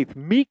 and faith,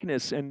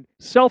 meekness, and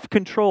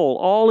self-control.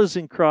 All is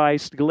in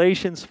Christ,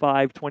 Galatians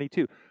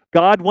 5:22.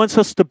 God wants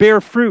us to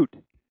bear fruit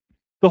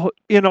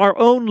in our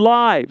own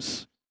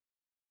lives.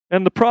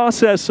 And the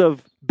process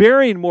of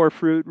bearing more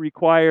fruit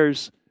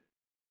requires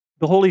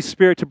the Holy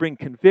Spirit to bring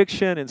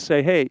conviction and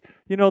say, hey,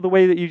 the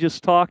way that you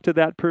just talked to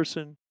that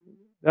person,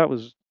 that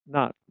was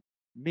not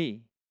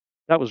me.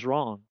 That was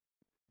wrong.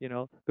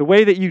 The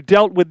way that you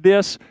dealt with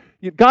this,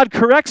 God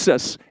corrects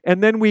us.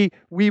 And then we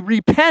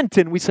repent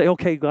and we say,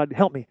 okay, God,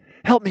 help me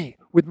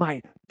with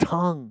my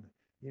tongue.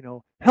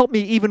 Help me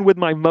even with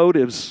my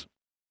motives.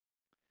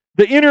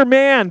 The inner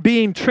man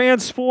being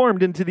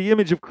transformed into the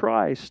image of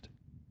Christ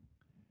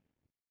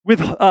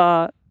with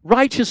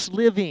righteous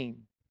living.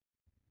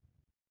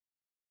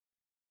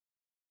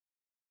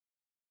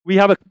 We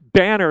have a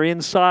banner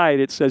inside.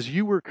 It says,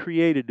 you were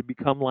created to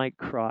become like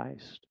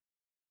Christ.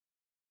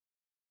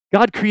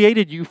 God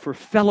created you for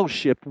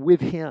fellowship with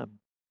him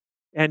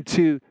and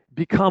to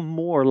become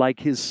more like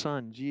his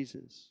Son,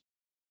 Jesus.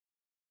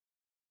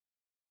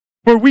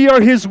 For we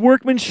are his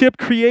workmanship,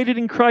 created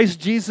in Christ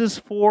Jesus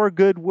for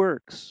good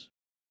works,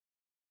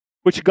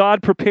 which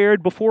God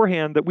prepared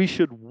beforehand that we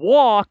should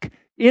walk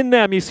in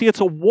them. You see, it's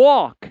a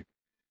walk.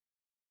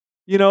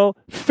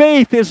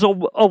 Faith is a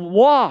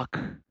walk.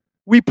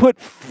 We put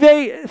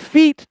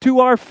feet to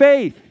our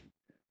faith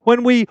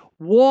when we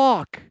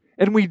walk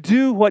and we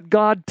do what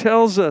God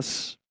tells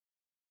us.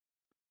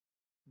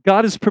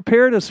 God has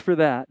prepared us for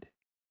that.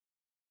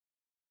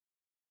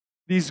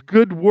 These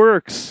good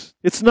works.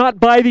 It's not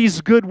by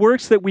these good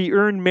works that we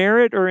earn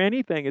merit or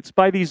anything. It's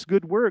by these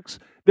good works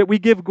that we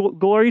give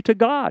glory to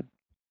God.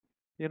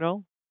 You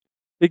know?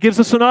 It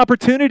gives us an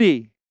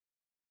opportunity.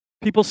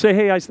 People say,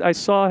 hey, I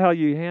saw how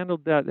you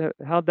handled that.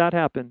 How'd that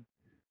happen?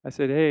 I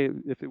said, hey,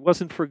 if it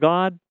wasn't for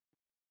God,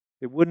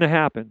 it wouldn't have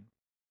happened.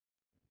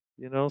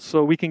 You know,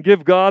 so we can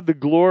give God the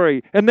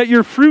glory. And that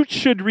your fruit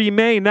should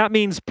remain. That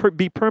means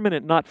be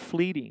permanent, not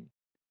fleeting.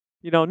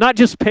 You know, not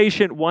just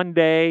patient one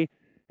day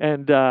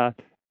and out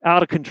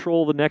of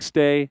control the next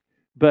day,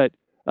 but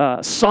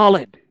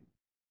solid,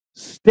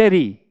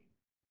 steady.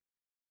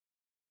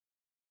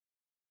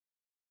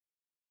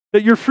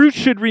 That your fruit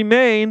should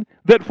remain,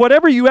 that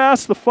whatever you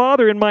ask the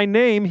Father in my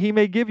name, He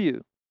may give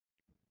you.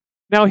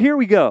 Now here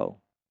we go.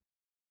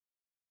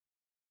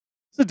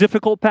 It's a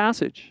difficult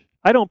passage.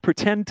 I don't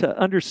pretend to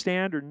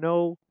understand or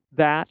know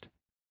that.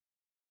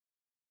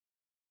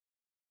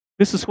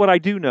 This is what I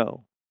do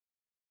know.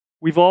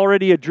 We've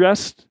already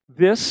addressed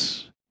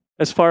this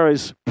as far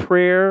as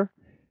prayer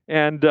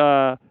and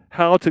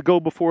how to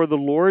go before the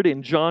Lord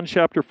in John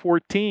chapter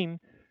 14.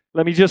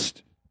 Let me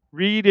just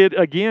read it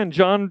again.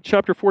 John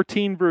chapter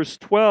 14, verse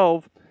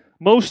 12.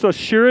 Most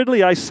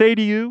assuredly I say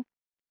to you,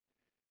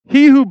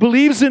 he who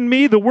believes in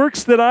me, the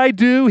works that I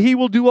do, he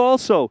will do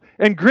also.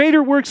 And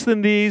greater works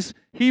than these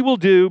he will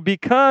do,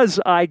 because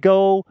I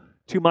go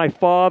to my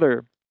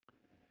Father.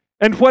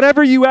 And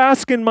whatever you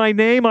ask in my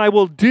name, I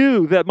will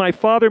do, that my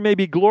Father may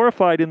be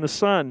glorified in the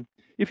Son.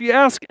 If you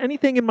ask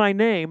anything in my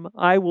name,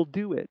 I will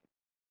do it.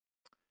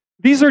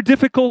 These are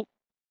difficult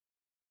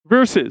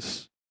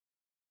verses.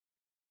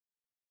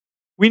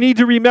 We need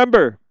to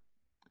remember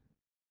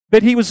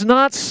that he was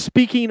not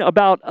speaking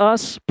about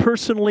us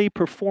personally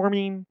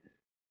performing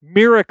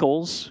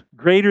miracles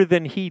greater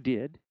than he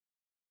did.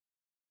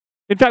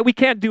 In fact, we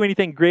can't do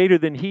anything greater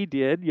than he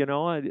did, you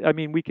know. I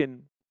mean, we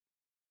can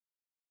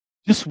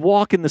just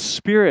walk in the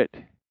Spirit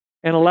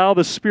and allow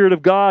the Spirit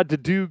of God to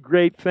do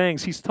great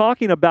things. He's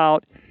talking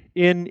about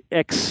in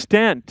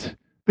extent.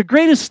 The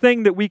greatest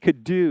thing that we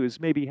could do is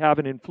maybe have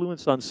an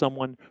influence on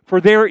someone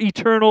for their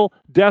eternal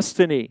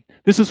destiny.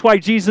 This is why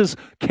Jesus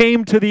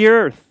came to the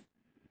earth,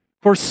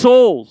 for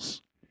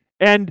souls.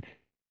 And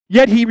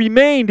yet he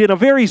remained in a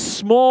very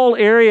small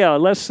area,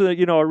 less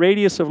than, a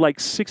radius of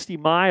like 60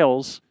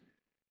 miles.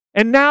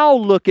 And now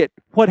look at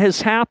what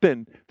has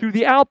happened. Through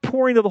the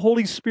outpouring of the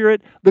Holy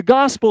Spirit, the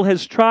gospel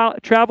has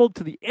traveled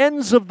to the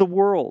ends of the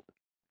world.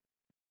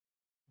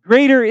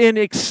 Greater in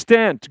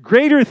extent,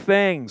 greater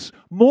things,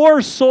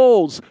 more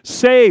souls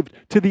saved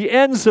to the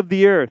ends of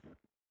the earth.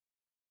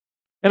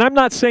 And I'm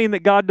not saying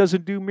that God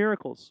doesn't do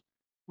miracles.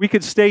 We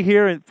could stay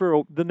here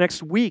for the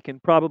next week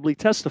and probably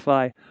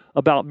testify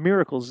about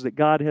miracles that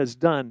God has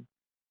done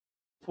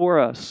for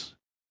us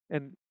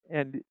and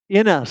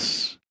in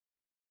us.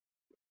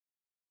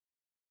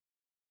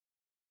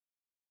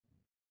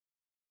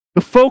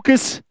 The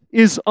focus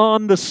is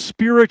on the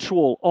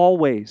spiritual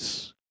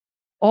always.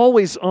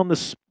 Always on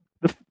the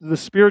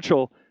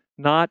spiritual,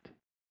 not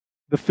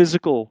the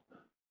physical.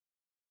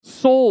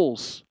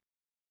 Souls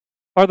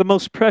are the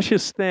most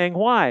precious thing.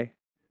 Why?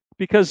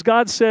 Because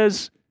God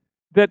says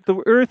that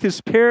the earth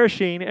is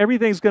perishing.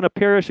 Everything's going to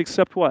perish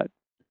except what?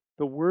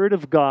 The Word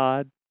of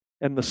God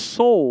and the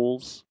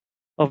souls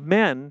of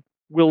men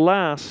will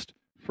last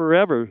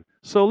forever.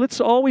 So let's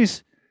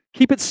always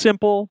keep it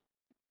simple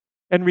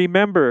and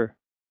remember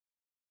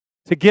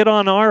to get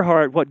on our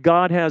heart what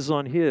God has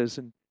on His.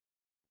 And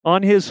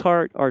on His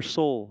heart are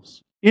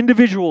souls,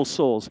 individual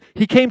souls.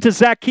 He came to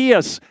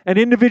Zacchaeus, an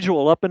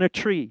individual up in a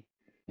tree.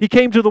 He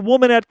came to the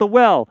woman at the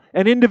well,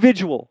 an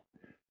individual.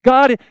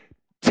 God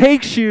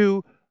takes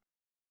you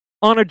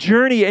on a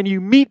journey and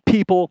you meet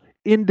people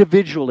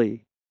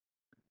individually.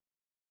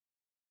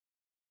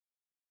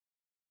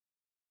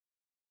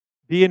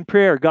 Be in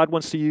prayer. God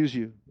wants to use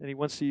you, and He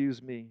wants to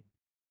use me.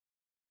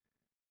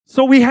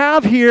 So we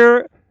have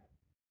here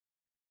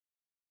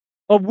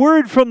a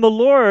word from the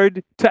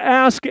Lord to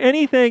ask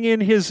anything in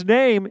His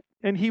name,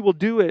 and He will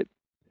do it.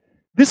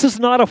 This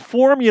is not a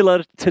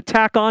formula to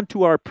tack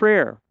onto our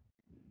prayer,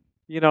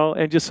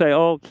 and just say,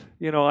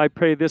 I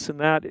pray this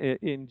and that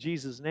in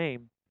Jesus'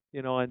 name,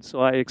 and so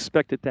I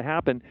expect it to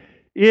happen.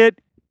 It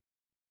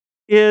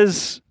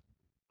is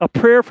a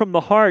prayer from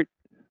the heart.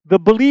 The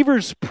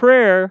believer's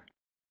prayer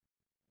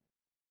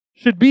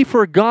should be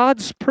for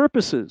God's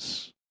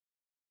purposes,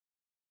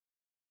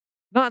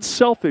 not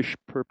selfish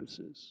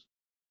purposes.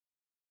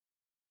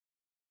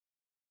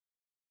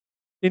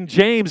 In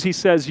James, he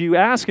says, you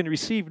ask and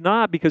receive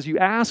not because you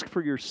ask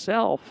for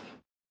yourself.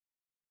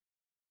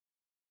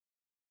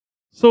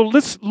 So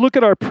let's look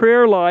at our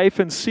prayer life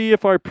and see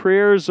if our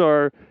prayers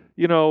are,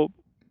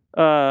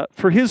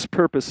 for His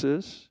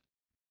purposes.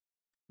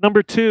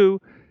 Number 2,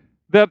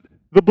 that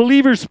the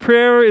believer's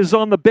prayer is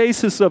on the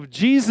basis of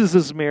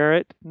Jesus'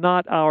 merit,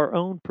 not our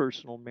own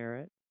personal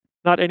merit,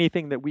 not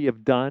anything that we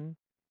have done.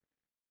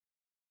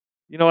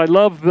 I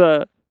love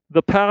the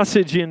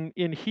passage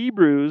in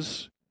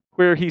Hebrews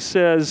where he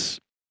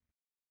says,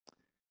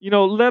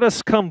 let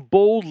us come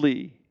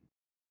boldly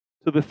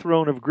to the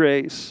throne of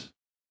grace,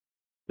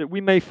 that we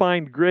may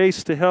find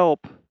grace to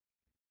help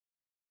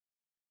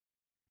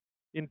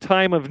in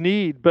time of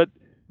need. But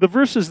the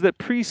verses that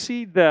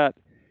precede that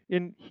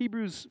in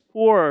Hebrews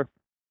 4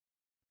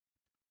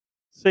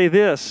 say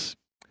this: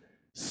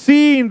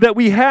 seeing that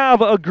we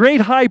have a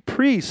great high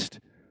priest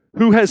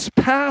who has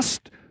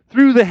passed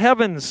through the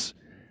heavens,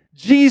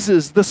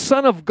 Jesus, the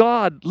Son of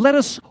God, let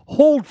us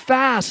hold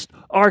fast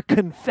our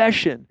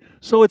confession.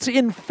 So it's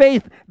in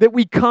faith that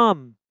we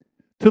come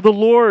to the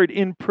Lord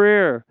in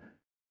prayer.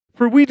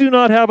 For we do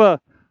not have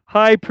a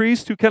high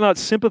priest who cannot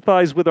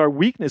sympathize with our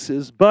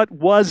weaknesses, but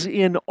was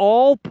in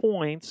all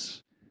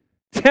points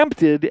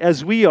tempted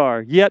as we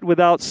are, yet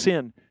without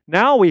sin.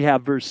 Now we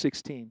have verse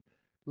 16.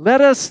 Let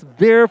us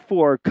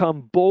therefore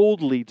come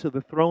boldly to the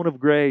throne of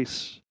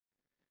grace,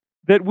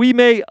 that we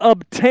may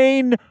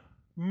obtain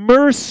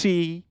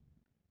mercy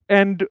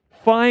and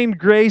find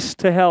grace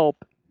to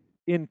help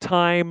in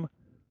time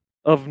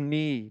of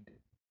need.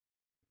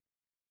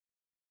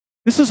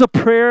 This is a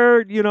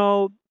prayer,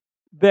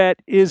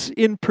 that is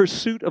in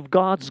pursuit of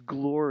God's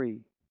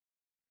glory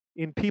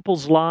in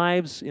people's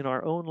lives, in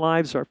our own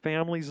lives, our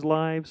families'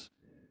 lives.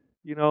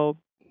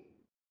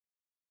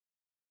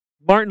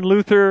 Martin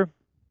Luther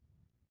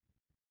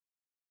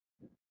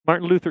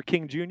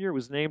King Jr.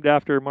 was named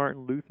after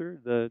Martin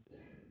Luther, the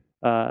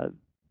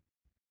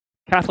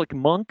Catholic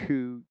monk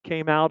who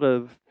came out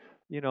of,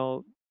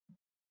 the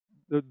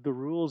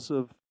rules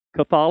of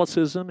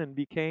Catholicism and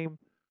became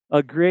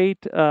a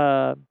great,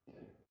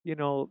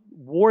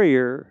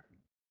 warrior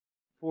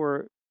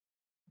for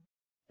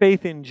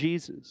faith in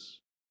Jesus.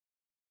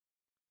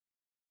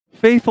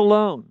 Faith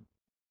alone.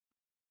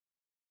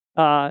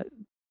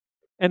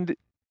 And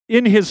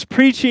in his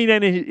preaching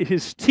and in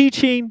his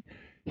teaching,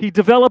 he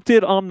developed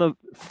it on the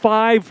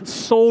 5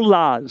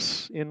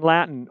 solas in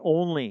Latin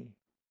only.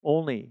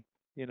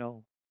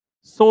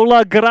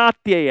 Sola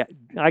gratia.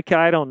 I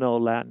don't know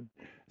Latin.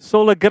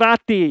 Sola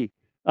gratia,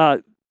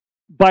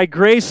 by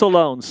grace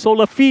alone.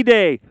 Sola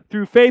fide,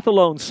 through faith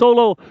alone.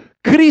 Solo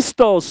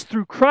Christos,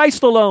 through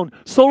Christ alone.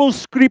 Solo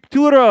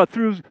scriptura,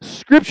 through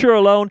Scripture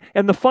alone.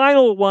 And the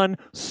final one,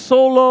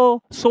 sola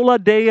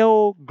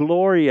Deo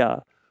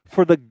gloria,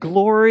 for the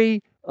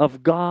glory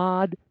of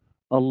God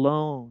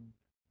alone.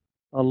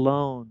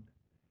 Alone.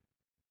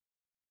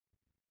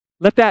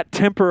 Let that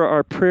temper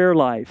our prayer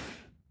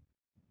life.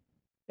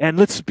 And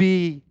let's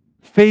be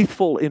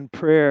faithful in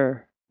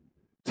prayer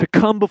to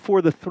come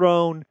before the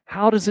throne.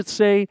 How does it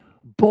say?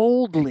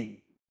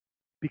 Boldly,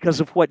 because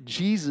of what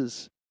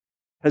Jesus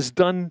has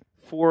done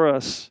for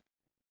us.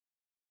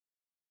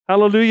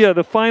 Hallelujah.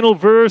 The final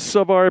verse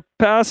of our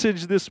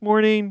passage this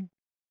morning.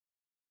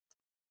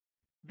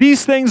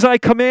 These things I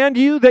command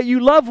you, that you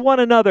love one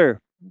another.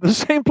 The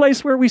same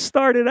place where we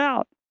started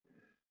out.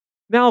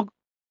 Now,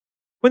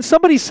 when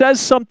somebody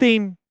says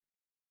something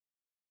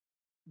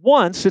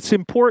once, it's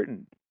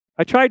important.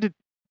 I tried to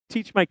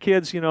teach my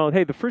kids,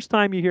 hey, the first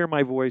time you hear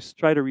my voice,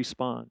 try to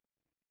respond.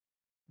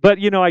 But,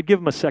 I give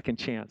them a second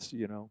chance,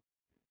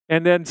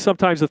 and then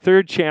sometimes a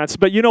third chance.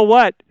 But you know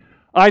what?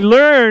 I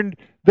learned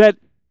that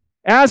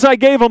as I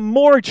gave them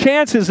more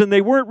chances and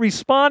they weren't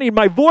responding,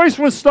 my voice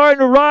was starting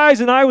to rise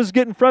and I was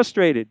getting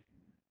frustrated.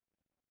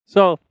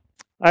 So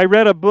I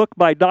read a book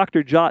by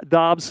Dr.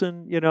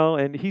 Dobson,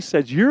 and he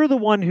says, you're the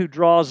one who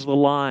draws the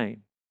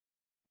line.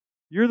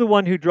 You're the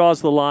one who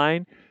draws the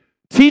line.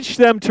 Teach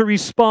them to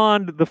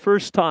respond the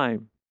first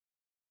time.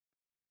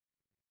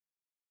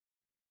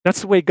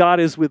 That's the way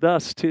God is with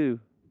us, too.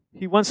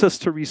 He wants us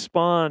to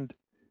respond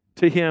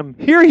to Him.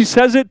 Here He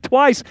says it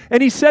twice,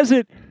 and He says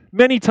it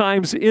many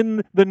times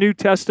in the New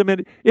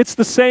Testament. It's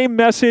the same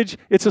message.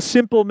 It's a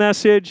simple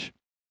message.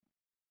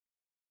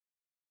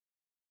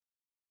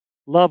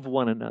 Love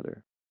one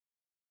another.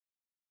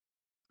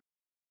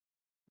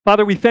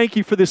 Father, we thank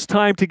You for this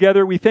time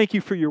together. We thank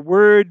You for Your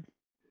Word.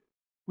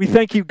 We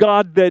thank You,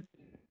 God, that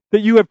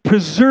You have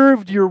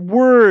preserved Your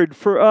Word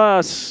for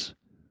us,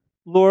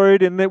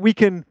 Lord, and that we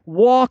can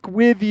walk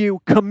with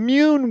You,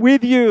 commune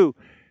with You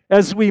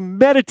as we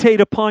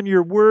meditate upon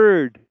Your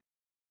Word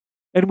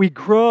and we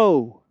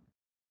grow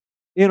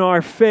in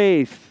our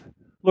faith.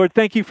 Lord,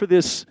 thank You for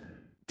this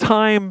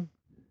time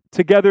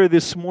together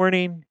this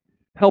morning.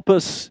 Help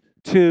us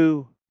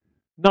to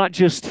not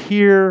just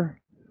hear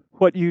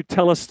what You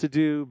tell us to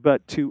do,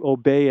 but to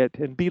obey it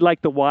and be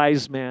like the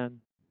wise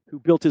man who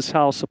built his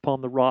house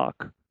upon the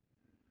rock.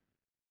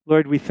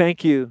 Lord, we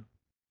thank You.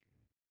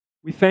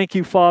 We thank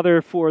You,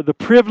 Father, for the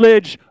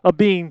privilege of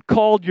being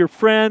called Your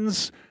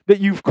friends, that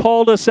You've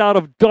called us out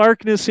of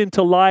darkness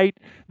into light,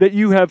 that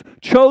You have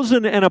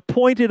chosen and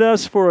appointed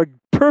us for a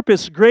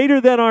purpose greater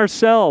than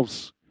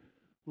ourselves.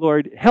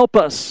 Lord, help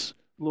us,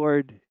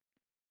 Lord.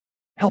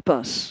 Help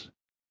us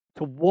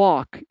to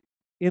walk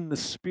in the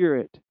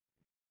Spirit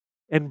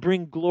and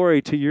bring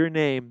glory to Your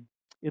name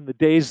in the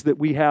days that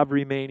we have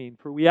remaining.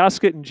 For we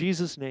ask it in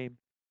Jesus' name.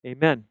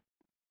 Amen.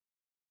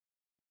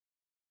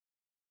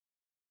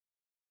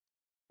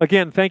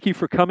 Again, thank you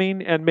for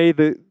coming, and may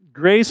the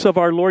grace of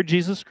our Lord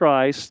Jesus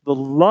Christ, the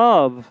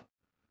love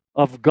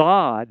of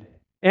God,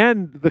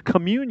 and the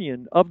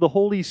communion of the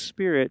Holy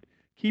Spirit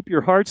keep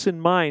your hearts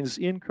and minds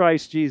in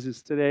Christ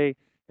Jesus today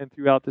and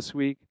throughout this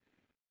week.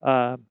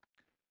 Go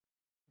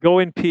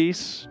in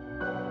peace.